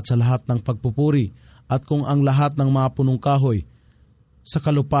karapat-dapat sa lahat ng pagpupuri. At kung ang lahat ng mga punong kahoy sa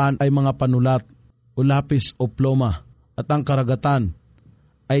kalupaan ay mga panulat o lapis o ploma at ang karagatan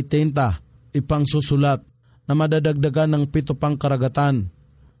ay tinta, ipang susulat na madadagdagan ng 7 pang karagatan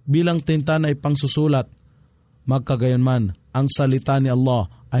bilang tinta na ipang susulat, magkagayunman ang salita ni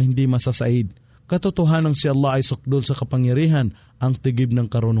Allah ay hindi masasaid. Katotohanan si Allah ay sukdol sa kapangyarihan, ang tigib ng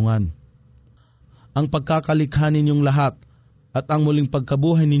karunungan. Ang pagkakalikha ninyong lahat at ang muling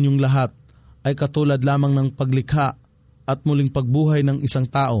pagkabuhay ninyong lahat ay katulad lamang ng paglikha at muling pagbuhay ng isang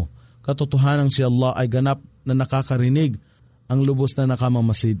tao. Katotohanan si Allah ay ganap na nakakarinig, ang lubos na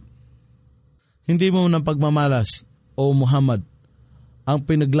nakamamasid. Hindi mo ng pagmamalas, O Muhammad, ang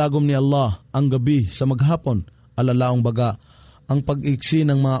pinaglagom ni Allah ang gabi sa maghapon, alalaong baga. Ang pag-iksi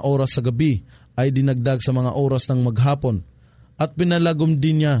ng mga oras sa gabi ay dinagdag sa mga oras ng maghapon, at pinalagom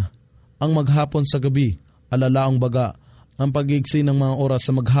din niya ang maghapon sa gabi, alalaong baga. Ang pag-iksi ng mga oras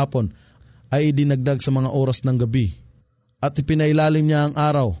sa maghapon ay dinagdag sa mga oras ng gabi, at ipinailalim niya ang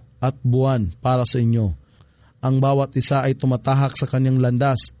araw at buwan para sa inyo. Ang bawat isa ay tumatahak sa kanyang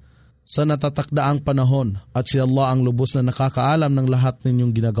landas sa natatakdaang panahon, at si Allah ang lubos na nakakaalam ng lahat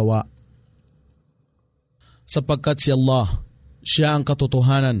ninyong ginagawa. Sapagkat si Allah, siya ang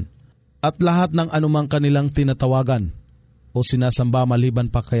katotohanan, at lahat ng anumang kanilang tinatawagan o sinasamba maliban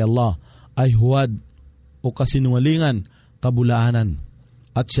pa kay Allah ay huwad o kasinungalingan, kabulaanan.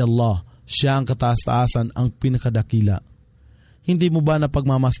 At si Allah, siya ang kataas-taasan, ang pinakadakila. Hindi mo ba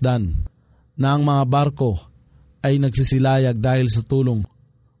napagmamasdan na ang mga barko ay nagsisilayag dahil sa tulong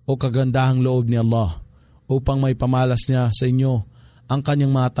o kagandahang loob ni Allah upang may pamalas niya sa inyo ang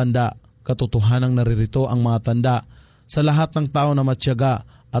kanyang mga tanda? Katotohanang naririto ang mga tanda sa lahat ng tao na matyaga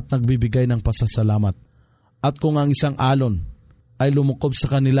at nagbibigay ng pasasalamat. At kung ang isang alon ay lumukob sa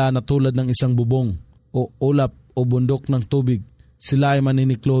kanila na tulad ng isang bubong o ulap o bundok ng tubig, sila ay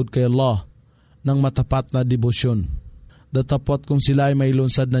maniniklod kay Allah ng matapat na debosyon. Datapot kung sila ay may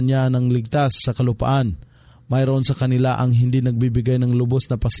lunsad na niya ng ligtas sa kalupaan, mayroon sa kanila ang hindi nagbibigay ng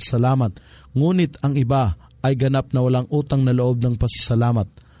lubos na pasasalamat, ngunit ang iba ay ganap na walang utang na loob ng pasasalamat.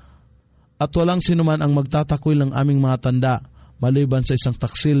 At walang sinuman ang magtatakwil ng aming mga tanda maliban sa isang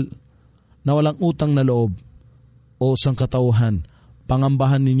taksil na walang utang na loob o sangkatauhan.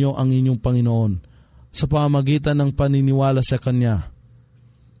 Pangambahan ninyo ang inyong Panginoon sa pamamagitan ng paniniwala sa Kanya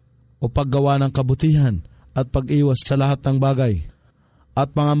o paggawa ng kabutihan at pag-iwas sa lahat ng bagay.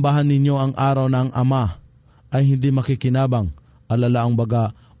 At pangambahan ninyo ang araw na ang ama ay hindi makikinabang, alalaang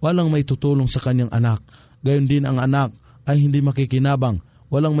baga, walang may tutulong sa kanyang anak. Gayon din ang anak ay hindi makikinabang,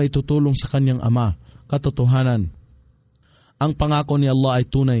 walang may tutulong sa kanyang ama. Katotohanan, ang pangako ni Allah ay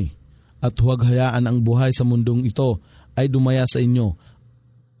tunay, at huwag hayaan ang buhay sa mundong ito ay dumaya sa inyo,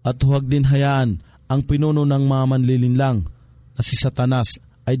 at huwag din hayaan ang pinuno ng mga manlilinlang na si Satanas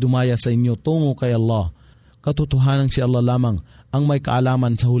ay dumaya sa inyo tungo kay Allah. Katotohanan si Allah lamang ang may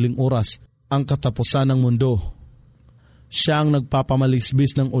kaalaman sa huling oras, ang katapusan ng mundo. Siya ang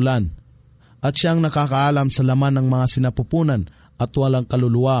nagpapamalisbis ng ulan, at siya ang nakakaalam sa laman ng mga sinapupunan, at walang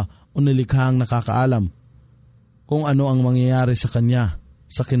kaluluwa o nilikhang nakakaalam kung ano ang mangyayari sa kanya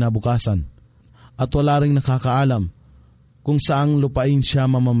sa kinabukasan. At wala ring nakakaalam kung saang lupain siya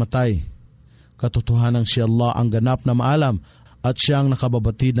mamamatay. Katotohanan si Allah ang ganap na maalam, at siya ang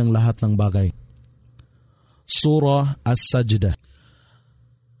nakababatid ng lahat ng bagay. Surah As-Sajdah.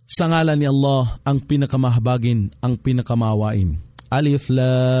 Sa ngalan ni Allah, ang pinakamahabagin, ang pinakamaawain. Alif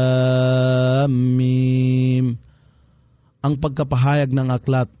Lam Mim. Ang pagkapahayag ng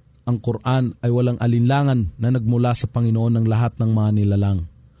aklat, ang Quran ay walang alinlangan na nagmula sa Panginoon ng lahat ng mga nilalang.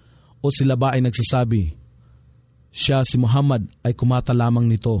 O sila ba ay nagsasabi, siya si Muhammad ay kumata lamang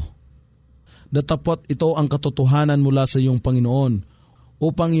nito? Datapot ito ang katotohanan mula sa iyong Panginoon,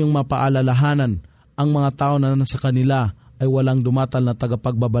 upang iyong mapaalalahanan ang mga tao na nasa kanila ay walang dumatal na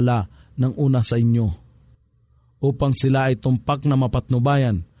tagapagbabala ng una sa inyo, upang sila ay tumpak na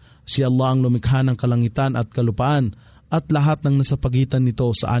mapatnubayan Si Allah ang lumikha ng kalangitan at kalupaan at lahat ng nasa pagitan nito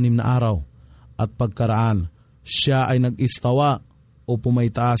sa 6 na araw. At pagkaraan, siya ay nag-istawa o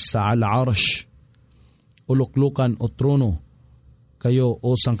pumaitaas sa al-arsh, uluklukan o trono. Kayo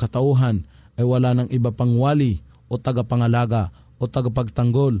o sangkatauhan ay wala ng iba pang wali o tagapangalaga o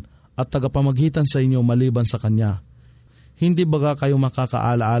tagapagtanggol at tagapamagitan sa inyo maliban sa Kanya. Hindi baga kayo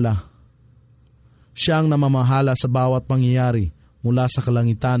makakaalaala? Siya ang namamahala sa bawat pangyayari mula sa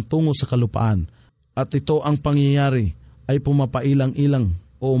kalangitan tungo sa kalupaan, at ito ang pangyayari ay pumapailang-ilang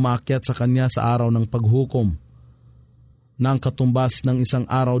o umakyat sa Kanya sa araw ng paghukom, na ang katumbas ng isang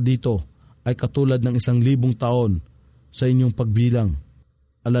araw dito ay katulad ng 1,000 taon sa inyong pagbilang.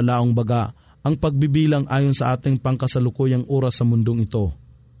 Alalaong baga, ang pagbibilang ayon sa ating pangkasalukuyang oras sa mundong ito.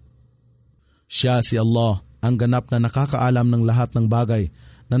 Siya si Allah, ang ganap na nakakaalam ng lahat ng bagay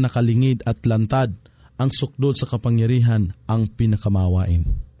na nakalingid at lantad, ang sukdol sa kapangyarihan, ang pinakamawain.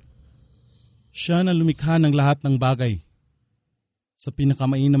 Siya na lumikha ng lahat ng bagay sa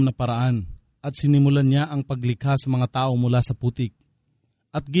pinakamainam na paraan at sinimulan niya ang paglikha sa mga tao mula sa putik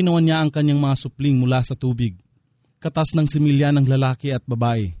at ginawa niya ang kanyang mga supling mula sa tubig, katas ng similya ng lalaki at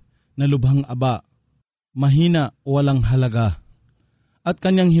babae na lubhang aba, mahina o walang halaga. At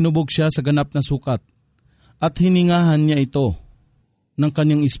kanyang hinubog siya sa ganap na sukat at hiningahan niya ito ng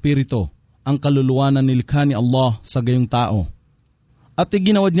kanyang espiritu, ang kaluluwa na nilikha ni Allah sa gayong tao. At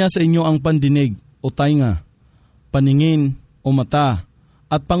iginawad niya sa inyo ang pandinig o tainga, paningin o mata,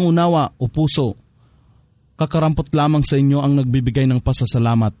 at pangunawa o puso. Kakarampot lamang sa inyo ang nagbibigay ng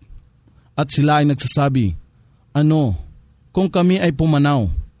pasasalamat. At sila ay nagsasabi, ano, kung kami ay pumanaw,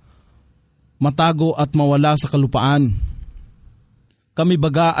 matago at mawala sa kalupaan, kami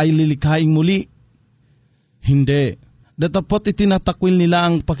baga ay lilikhaing muli? Hindi. Datapot itinatakwil nila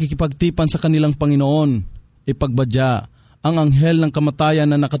ang pakikipagtipan sa kanilang Panginoon. Ipagbadya, ang anghel ng kamatayan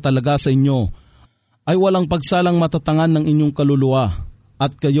na nakatalaga sa inyo ay walang pagsalang matatangan ng inyong kaluluwa,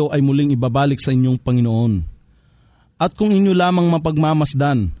 at kayo ay muling ibabalik sa inyong Panginoon. At kung inyo lamang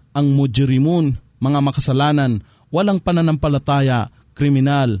mapagmamasdan, ang mujrimun, mga makasalanan, walang pananampalataya,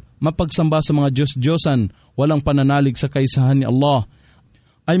 kriminal, mapagsamba sa mga Diyos-Diyosan, walang pananalig sa kaisahan ni Allah,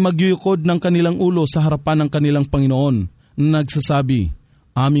 ay magyuyukod ng kanilang ulo sa harapan ng kanilang Panginoon na nagsasabi,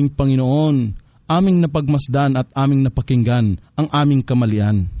 aming Panginoon, aming napagmasdan at aming napakinggan ang aming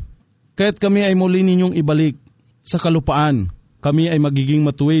kamalian. Kaya't kami ay muli ninyong ibalik sa kalupaan, kami ay magiging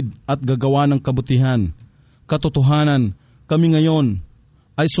matuwid at gagawa ng kabutihan. Katotohanan, kami ngayon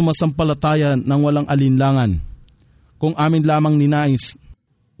ay sumasampalataya ng walang alinlangan. Kung amin lamang ninais,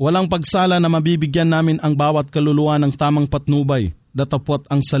 walang pagsala na mabibigyan namin ang bawat kaluluwa ng tamang patnubay, datapot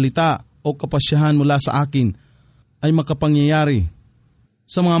ang salita o kapasyahan mula sa akin ay makapangyayari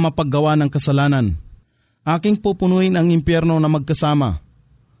sa mga mapaggawa ng kasalanan. Aking pupunuin ang impyerno na magkasama,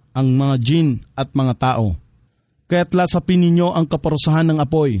 ang mga jin at mga tao. Kaya't lasapin ninyo ang kaparusahan ng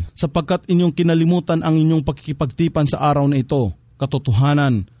apoy, sapagkat inyong kinalimutan ang inyong pakikipagtipan sa araw na ito.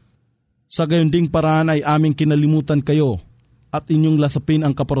 Katotohanan, sa gayon ding paraan ay aming kinalimutan kayo, at inyong lasapin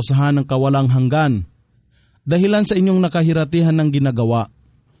ang kaparusahan ng kawalang hanggan. Dahilan sa inyong nakahiratihan ng ginagawa,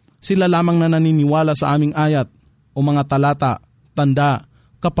 sila lamang na naniniwala sa aming ayat o mga talata, tanda,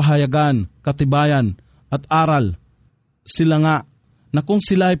 kapahayagan, katibayan, at aral. Sila nga na kung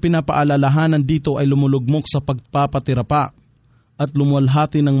sila ay pinapaalalahanan dito ay lumulugmok sa pagpapatira pa at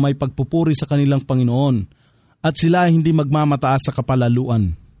lumuwalhati ng may pagpupuri sa kanilang Panginoon, at sila ay hindi magmamataas sa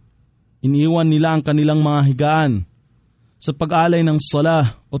kapalaluan. Iniiwan nila ang kanilang mga higaan sa pag-alay ng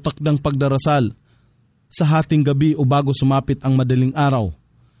salah o takdang pagdarasal sa hating gabi o bago sumapit ang madaling araw.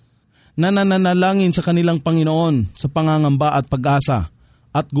 Nananalangin sa kanilang Panginoon sa pangangamba at pag-asa,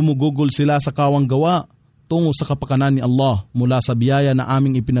 at gumugugol sila sa kawang gawa tungo sa kapakanan ni Allah mula sa biyaya na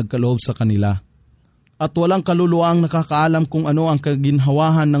aming ipinagkaloob sa kanila. At walang kaluluwa ang nakakaalam kung ano ang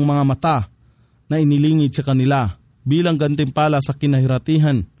kaginhawahan ng mga mata na inilingid sa kanila bilang gantimpala sa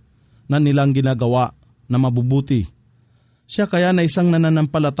kinahiratihan na nilang ginagawa na mabubuti. Siya kaya na isang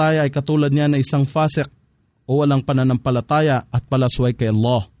nananampalataya ay katulad niya na isang fasik o walang pananampalataya at palasway kay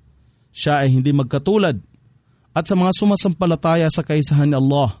Allah. Siya ay hindi magkatulad at sa mga sumasampalataya sa kaisahan ni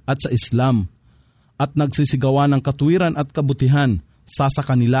Allah at sa Islam, at nagsisigawa ng katuwiran at kabutihan, sa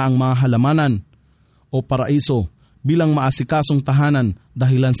kanila ang mga halamanan o paraiso bilang maasikasong tahanan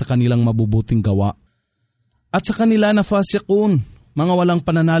dahilan sa kanilang mabubuting gawa. At sa kanila na fasikun, mga walang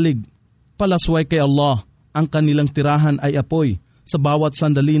pananalig, palasway kay Allah, ang kanilang tirahan ay apoy sa bawat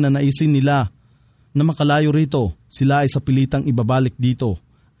sandali na naisin nila na makalayo rito, sila ay sa pilitang ibabalik dito.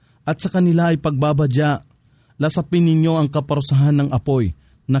 At sa kanila ay pagbabadya, lasapin ninyo ang kaparusahan ng apoy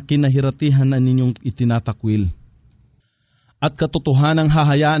na kinahiratihan na ninyong itinatakwil. At katotohanang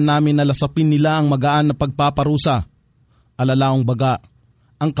hahayaan namin na lasapin nila ang magaan na pagpaparusa. Alalaong baga,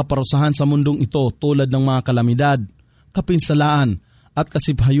 ang kaparusahan sa mundong ito tulad ng mga kalamidad, kapinsalaan at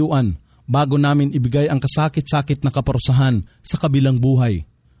kasibhayuan bago namin ibigay ang kasakit-sakit na kaparusahan sa kabilang buhay.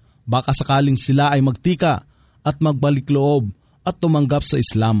 Baka sakaling sila ay magtika at magbalik loob at tumanggap sa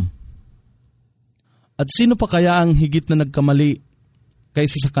Islam. At sino pa kaya ang higit na nagkamali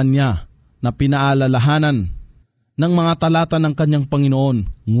kaysa sa kanya na pinaalalahanan ng mga talata ng kanyang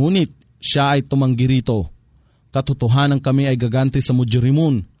Panginoon, ngunit siya ay tumanggi rito. Katotohanan kami ay gaganti sa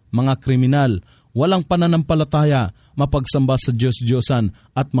mujrimun, mga kriminal, walang pananampalataya, mapagsamba sa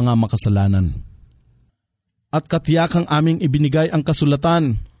Diyos-Diyosan at mga makasalanan. At katiyakang aming ibinigay ang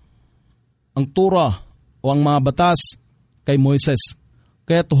kasulatan, ang Torah o ang mga batas kay Moises,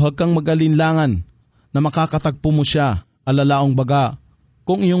 kaya tuhag kang mag-alinlangan na makakatagpo mo siya, alalaong baga,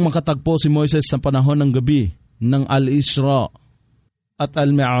 kung iyong makatagpo si Moises sa panahon ng gabi ng Al-Isra at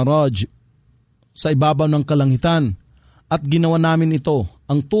Al-Mi'raj sa ibabaw ng kalangitan, at ginawa namin ito,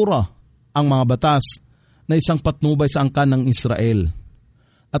 ang Torah, ang mga batas, na isang patnubay sa angkan ng Israel.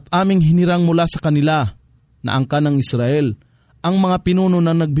 At aming hinirang mula sa kanila na angkan ng Israel, ang mga pinuno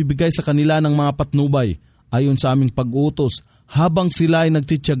na nagbibigay sa kanila ng mga patnubay ayon sa aming pag-utos habang sila ay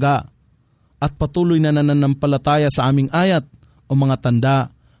nagtitiyaga at patuloy na nananampalataya sa aming ayat o mga tanda,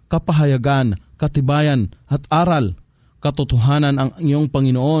 kapahayagan, katibayan at aral, katotohanan ang iyong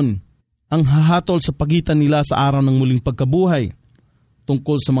Panginoon, ang hahatol sa pagitan nila sa araw ng muling pagkabuhay,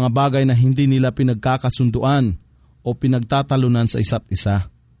 tungkol sa mga bagay na hindi nila pinagkakasunduan o pinagtatalunan sa isa't isa.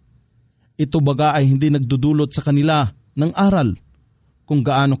 Ito baga ay hindi nagdudulot sa kanila ng aral kung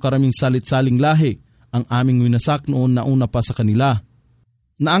gaano karaming salit-saling lahi ang aming winasak noon na una pa sa kanila,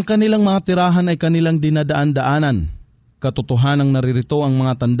 na ang kanilang mga tirahan ay kanilang dinadaan-daanan. Katotohanang naririto ang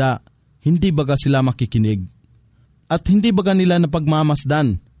mga tanda, hindi baga sila makikinig. At hindi baga nila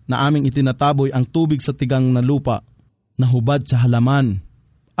napagmamasdan na aming itinataboy ang tubig sa tigang na lupa, na hubad sa halaman.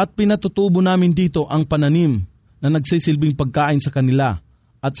 At pinatutubo namin dito ang pananim na nagsisilbing pagkain sa kanila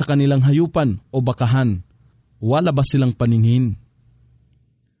at sa kanilang hayupan o bakahan. Wala ba silang paningin?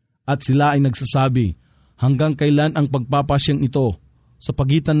 At sila ay nagsasabi, hanggang kailan ang pagpapasyang ito sa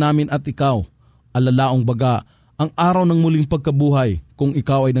pagitan namin at ikaw, alalaong baga, ang araw ng muling pagkabuhay, kung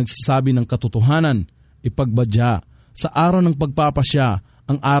ikaw ay nagsasabi ng katotohanan, ipagbadya. Sa araw ng pagpapasya,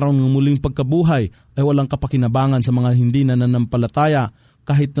 ang araw ng muling pagkabuhay ay walang kapakinabangan sa mga hindi nananampalataya,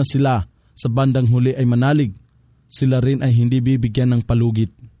 kahit na sila sa bandang huli ay manalig, sila rin ay hindi bibigyan ng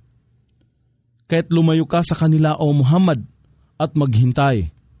palugit. Kaya't lumayo ka sa kanila o Muhammad at maghintay,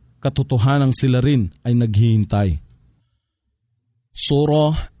 katotohanang sila rin ay naghihintay.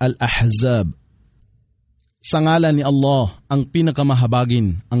 Surah Al-Ahzab. Sa ngalan ni Allah, ang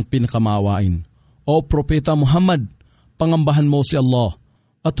pinakamahabagin, ang pinakamaawain. O Propeta Muhammad, pangambahan mo si Allah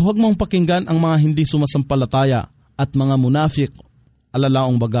at huwag mong pakinggan ang mga hindi sumasampalataya at mga munafik.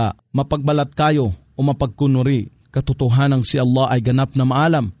 Alalaong baga, mapagbalat kayo o mapagkunwari, katotohanang si Allah ay ganap na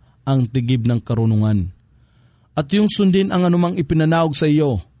maalam ang tigib ng karunungan. At yung sundin ang anumang ipinanaog sa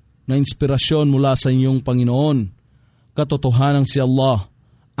iyo na inspirasyon mula sa iyong Panginoon. Katotohanang si Allah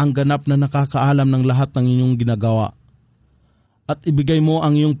ang ganap na nakakaalam ng lahat ng inyong ginagawa. At ibigay mo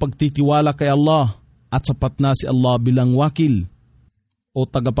ang iyong pagtitiwala kay Allah at sapat na si Allah bilang wakil o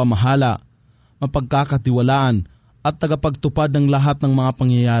tagapamahala, mapagkakatiwalaan at tagapagtupad ng lahat ng mga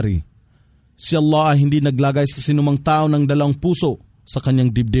pangyayari. Si Allah ay hindi naglagay sa sinumang tao ng dalawang puso sa kanyang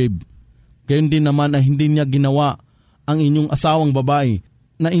dibdib. Gayon din naman ay hindi niya ginawa ang inyong asawang babae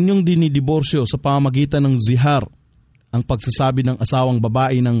na inyong dinidiborsyo sa pamamagitan ng zihar, ang pagsasabi ng asawang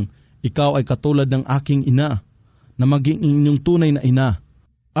babae ng ikaw ay katulad ng aking ina, na maging inyong tunay na ina.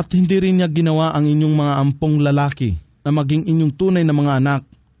 At hindi rin niya ginawa ang inyong mga ampong lalaki na maging inyong tunay na mga anak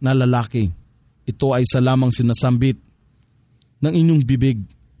na lalaki. Ito ay sa lamang sinasambit ng inyong bibig.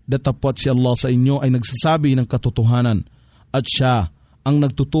 Datapwat si Allah sa inyo ay nagsasabi ng katotohanan at siya ang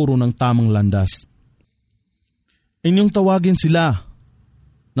nagtuturo ng tamang landas. Inyong tawagin sila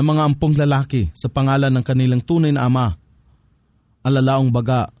na mga ampong lalaki sa pangalan ng kanilang tunay na ama. Alalaong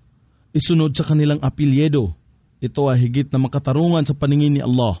baga, isunod sa kanilang apelyido. Ito ay higit na makatarungan sa paningin ni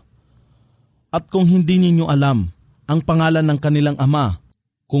Allah. At kung hindi ninyo alam ang pangalan ng kanilang ama,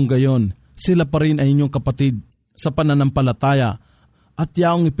 kung gayon, sila pa rin ay inyong kapatid sa pananampalataya at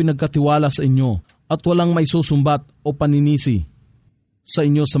yaong ipinagkatiwala sa inyo at walang may susumbat o paninisi sa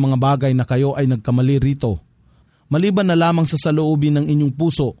inyo sa mga bagay na kayo ay nagkamali rito, maliban na lamang sa saloobin ng inyong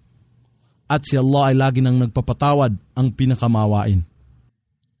puso, at si Allah ay lagi nang nagpapatawad, ang pinakamawain.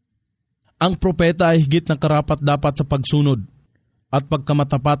 Ang propeta ay higit na karapat-dapat sa pagsunod at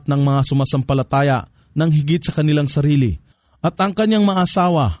pagkamatapat ng mga sumasampalataya ng higit sa kanilang sarili At ang kanyang mga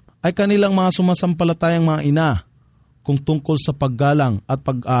asawa ay kanilang mga sumasampalatayang mga ina kung tungkol sa paggalang at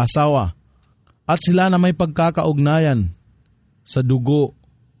pag-aasawa. At sila na may pagkakaugnayan sa dugo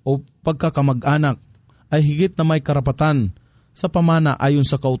o pagkakamag-anak ay higit na may karapatan sa pamana ayon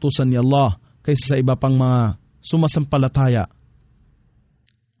sa kautusan ni Allah kaysa sa iba pang mga sumasampalataya.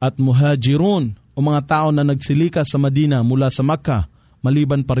 At muhajirun o mga tao na nagsilikas sa Madina mula sa Makkah,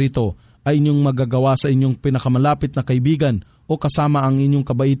 maliban pa rito, ay inyong magagawa sa inyong pinakamalapit na kaibigan o kasama ang inyong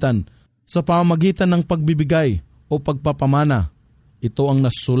kabaitan sa pamamagitan ng pagbibigay o pagpapamana. Ito ang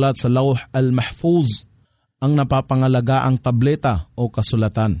nasusulat sa Lawh al-Mahfuz, ang napapangalagaang tableta o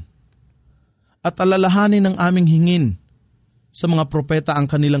kasulatan. At alalahanin ng aming hingin sa mga propeta ang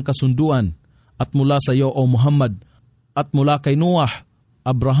kanilang kasunduan, at mula sa iyo, O Muhammad, at mula kay Noah,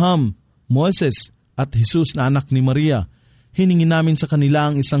 Abraham, Moses, at Jesus na anak ni Maria, hiningi namin sa kanila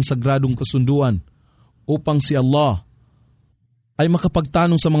ang isang sagradong kasunduan upang si Allah ay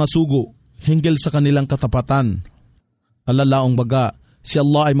makapagtanong sa mga sugo hinggil sa kanilang katapatan. Alalaong baga, si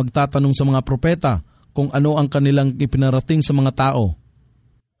Allah ay magtatanong sa mga propeta kung ano ang kanilang ipinarating sa mga tao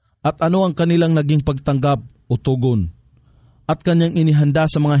at ano ang kanilang naging pagtanggap o tugon. At kanyang inihanda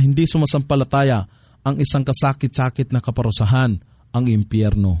sa mga hindi sumasampalataya ang isang kasakit-sakit na kaparusahan, ang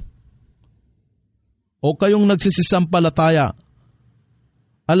impyerno. O kayong nagsisisampalataya,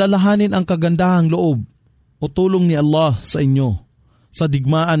 alalahanin ang kagandahang loob o tulong ni Allah sa inyo sa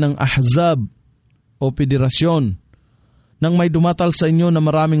digmaan ng Ahzab o federasyon nang may dumatal sa inyo na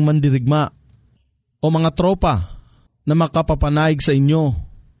maraming mandirigma o mga tropa na makapapanaig sa inyo.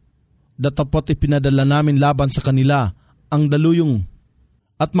 Datapot ipinadala namin laban sa kanila ang daluyong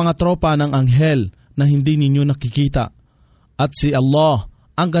at mga tropa ng anghel na hindi ninyo nakikita. At si Allah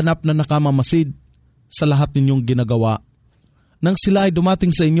ang ganap na nakamamasid sa lahat ninyong ginagawa. Nang sila ay dumating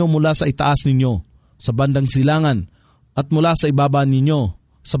sa inyo mula sa itaas ninyo, sa bandang silangan, at mula sa ibaba ninyo,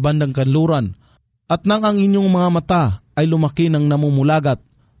 sa bandang kanluran, at nang ang inyong mga mata ay lumaki ng namumulagat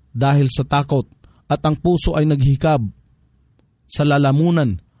dahil sa takot, at ang puso ay naghikab sa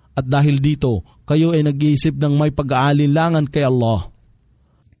lalamunan, at dahil dito, kayo ay nag-iisip ng may pag-aalinlangan kay Allah.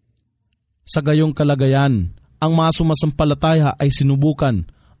 Sa gayong kalagayan, ang mga sumasampalataya ay sinubukan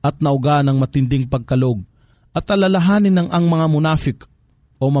at nauga ng matinding pagkalog at alalahanin ng ang mga munafik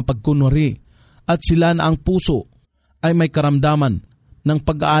o mapagkunwari at sila na ang puso ay may karamdaman ng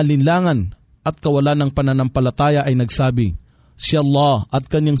pag-aalinlangan at kawalan ng pananampalataya ay nagsabi, si Allah at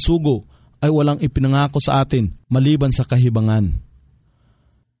kanyang sugo ay walang ipinangako sa atin maliban sa kahibangan.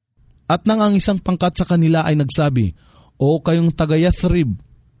 At nang ang isang pangkat sa kanila ay nagsabi, o kayong taga-Yathrib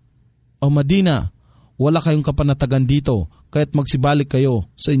o Madina, wala kayong kapanatagan dito, kaya't magsibalik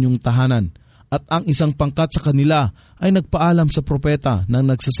kayo sa inyong tahanan. At ang isang pangkat sa kanila ay nagpaalam sa propeta nang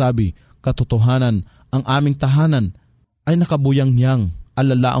nagsasabi, katotohanan, ang aming tahanan ay nakabuyang-yang,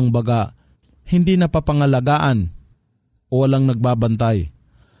 alalaang baga, hindi napapangalagaan o walang nagbabantay.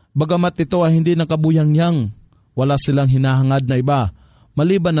 Bagamat ito ay hindi nakabuyang-yang, wala silang hinahangad na iba,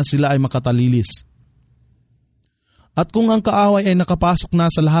 maliban na sila ay makatalilis. At kung ang kaaway ay nakapasok na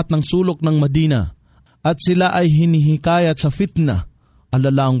sa lahat ng sulok ng Madina, at sila ay hinihikayat sa fitna,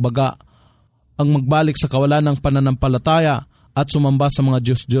 alalaang baga, ang magbalik sa kawalan ng pananampalataya at sumamba sa mga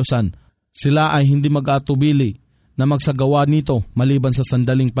Diyos-Diyosan, sila ay hindi mag-atubili na magsagawa nito maliban sa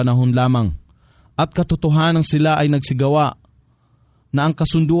sandaling panahon lamang. At katotohanan sila ay nagsigawa na ang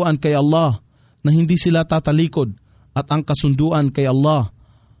kasunduan kay Allah na hindi sila tatalikod at ang kasunduan kay Allah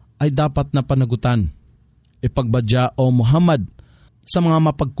ay dapat na panagutan. Ipagbadya, O Muhammad, sa mga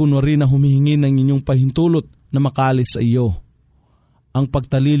mapagkunwari na humihingi ng inyong pahintulot na makaalis sa iyo. Ang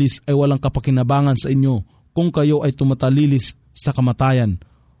pagtalilis ay walang kapakinabangan sa inyo kung kayo ay tumatalilis sa kamatayan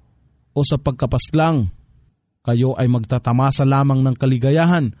o sa pagkapaslang. Kayo ay magtatamasa lamang ng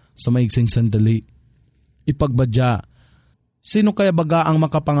kaligayahan sa maigsing sandali. Ipagbadya, sino kaya baga ang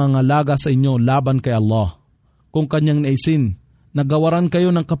makapangangalaga sa inyo laban kay Allah? Kung kanyang naisin, nagawaran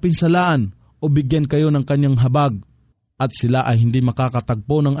kayo ng kapinsalaan o bigyan kayo ng kanyang habag, at sila ay hindi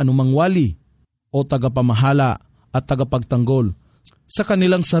makakatagpo ng anumang wali o tagapamahala at tagapagtanggol sa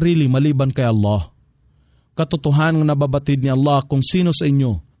kanilang sarili maliban kay Allah. Katotohanan na nababatid ni Allah kung sino sa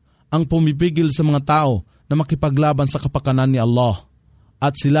inyo ang pumipigil sa mga tao na makipaglaban sa kapakanan ni Allah,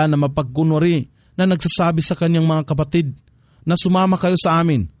 at sila na mapagkunwari na nagsasabi sa kanyang mga kapatid na sumama kayo sa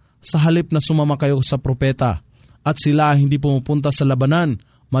amin sa halip na sumama kayo sa propeta, at sila hindi pumupunta sa labanan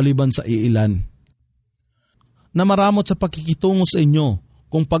maliban sa iilan. Na maramot sa pakikitungo sa inyo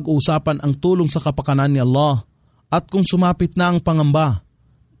kung pag-uusapan ang tulong sa kapakanan ni Allah, at kung sumapit na ang pangamba,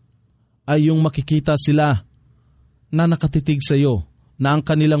 ay yung makikita sila na nakatitig sa iyo, na ang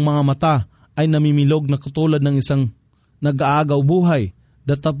kanilang mga mata ay namimilog na katulad ng isang nag-aagaw buhay,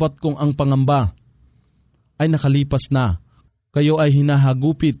 datapat kong ang pangamba ay nakalipas na. Kayo ay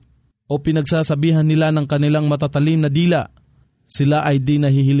hinahagupit o pinagsasabihan nila ng kanilang matatalim na dila. Sila ay di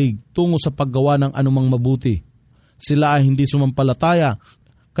nahihilig tungo sa paggawa ng anumang mabuti. Sila ay hindi sumampalataya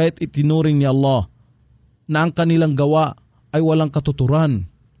kahit itinuring ni Allah na ang kanilang gawa ay walang katuturan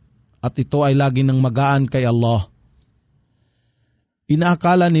at ito ay lagi nang magaan kay Allah.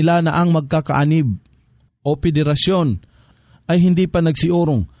 Inaakala nila na ang magkakaanib o federasyon ay hindi pa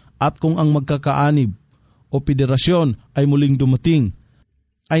nagsiurong at kung ang magkakaanib o federasyon ay muling dumating,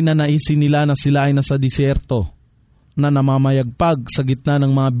 ay nanaisin nila na sila ay nasa disyerto na namamayagpag sa gitna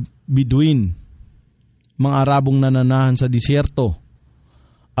ng mga Biduin, mga Arabong nananahan sa disyerto,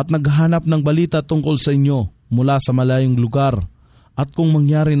 at naghahanap ng balita tungkol sa inyo mula sa malayong lugar, at kung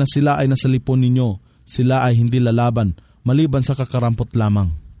mangyari na sila ay nasa lipon ninyo, sila ay hindi lalaban maliban sa kakarampot lamang.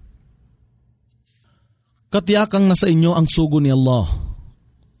 Katiyakang nasa inyo ang sugo ni Allah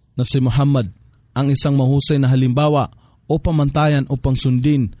na si Muhammad, ang isang mahusay na halimbawa o pamantayan upang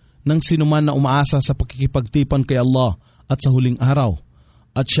sundin ng sinuman na umaasa sa pakikipagtipan kay Allah at sa huling araw,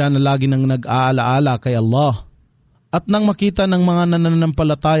 at siya na lagi nang nag-aalaala kay Allah. At nang makita ng mga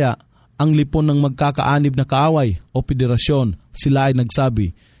nananampalataya ang lipon ng magkakaanib na kaaway o federasyon, sila ay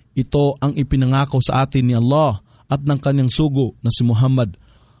nagsabi, ito ang ipinangako sa atin ni Allah at ng kanyang sugo na si Muhammad.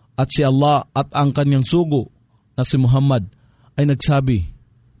 At si Allah at ang kanyang sugo na si Muhammad ay nagsabi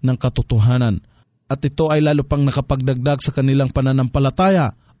ng katotohanan. At ito ay lalo pang nakapagdagdag sa kanilang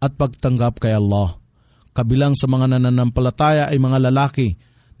pananampalataya at pagtanggap kay Allah. Kabilang sa mga nananampalataya ay mga lalaki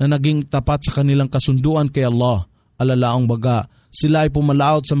na naging tapat sa kanilang kasunduan kay Allah. Alalaong baga, sila ay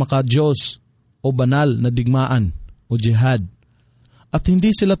pumalaot sa maka-Diyos o banal na digmaan o jihad. At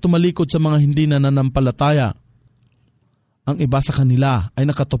hindi sila tumalikod sa mga hindi nananampalataya. Ang iba sa kanila ay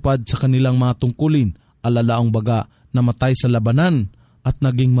nakatupad sa kanilang mga tungkulin, alalaong baga, namatay sa labanan at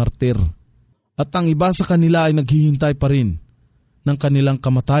naging martir. At ang iba sa kanila ay naghihintay pa rin ng kanilang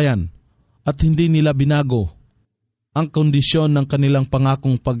kamatayan at hindi nila binago ang kondisyon ng kanilang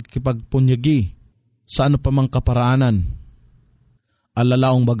pangakong pagkipagpunyagi sa ano pa mang kaparaanan.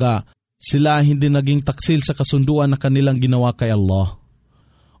 Alalaong baga, sila ay hindi naging taksil sa kasunduan na kanilang ginawa kay Allah.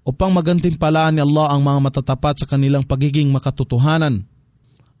 Upang magantimpalaan ni Allah ang mga matatapat sa kanilang pagiging makatotohanan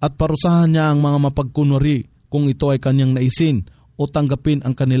at parusahan niya ang mga mapagkunwari kung ito ay kanyang naisin o tanggapin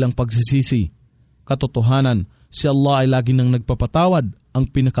ang kanilang pagsisisi. Katotohanan, si Allah ay lagi nang nagpapatawad ang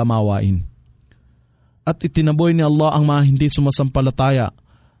pinakamawain. At itinaboy ni Allah ang mga hindi sumasampalataya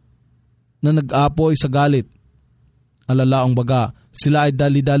na nag-aapoy sa galit. Alalaong baga, sila ay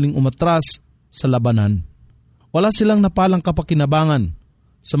dali-daling umatras sa labanan. Wala silang napalang kapakinabangan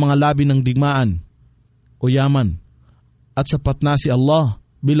sa mga labi ng digmaan o yaman. At sapat na si Allah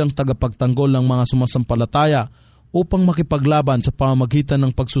bilang tagapagtanggol ng mga sumasampalataya upang makipaglaban sa pamamagitan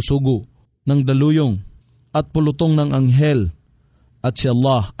ng pagsusugo ng daluyong at pulutong ng anghel, at si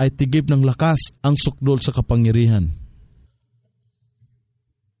Allah ay tigib ng lakas ang sukdol sa kapangyarihan.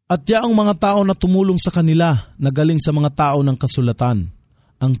 At yaong mga tao na tumulong sa kanila na galing sa mga tao ng kasulatan,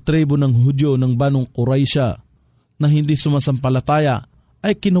 ang tribo ng Hudyo ng Banong Quraisha na hindi sumasampalataya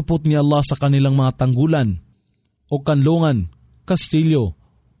ay kinupot ni Allah sa kanilang mga tanggulan o kanlungan, kastilyo,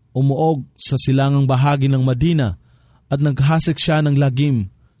 umuog sa silangang bahagi ng Madina at naghasik siya ng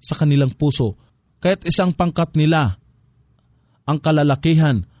lagim sa kanilang puso, kaya't isang pangkat nila, ang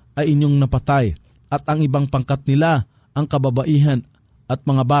kalalakihan, ay inyong napatay, at ang ibang pangkat nila, ang kababaihan at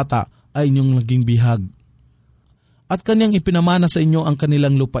mga bata, ay inyong naging bihag. At kanyang ipinamana sa inyo ang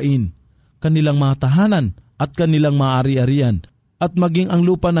kanilang lupain, kanilang mga tahanan at kanilang mga ari-arian, at maging ang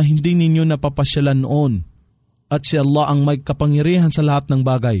lupa na hindi ninyo napapasyalan noon. At si Allah ang may kapangyarihan sa lahat ng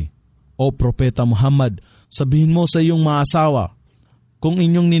bagay. O Propeta Muhammad, sabihin mo sa iyong mga asawa, kung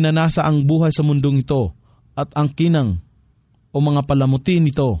inyong ninanasa ang buhay sa mundong ito at ang kinang o mga palamuti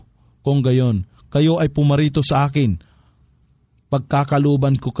nito, kung gayon, kayo ay pumarito sa akin.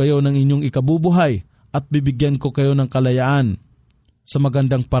 Pagkakaluban ko kayo ng inyong ikabubuhay at bibigyan ko kayo ng kalayaan sa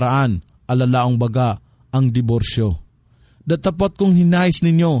magandang paraan, alalaong baga ang diborsyo. Datapot kong hinais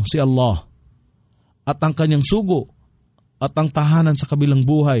ninyo si Allah at ang kanyang sugo at ang tahanan sa kabilang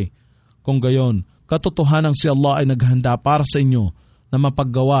buhay. Kung gayon, katotohanan si Allah ay naghanda para sa inyo na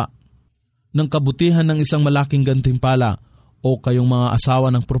mapaggawa ng kabutihan ng isang malaking gantimpala. O kayong mga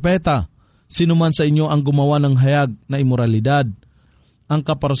asawa ng propeta, sinuman sa inyo ang gumawa ng hayag na imoralidad, ang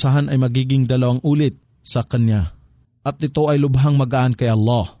kaparusahan ay magiging 2 ulit sa kanya. At ito ay lubhang magaan kay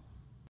Allah.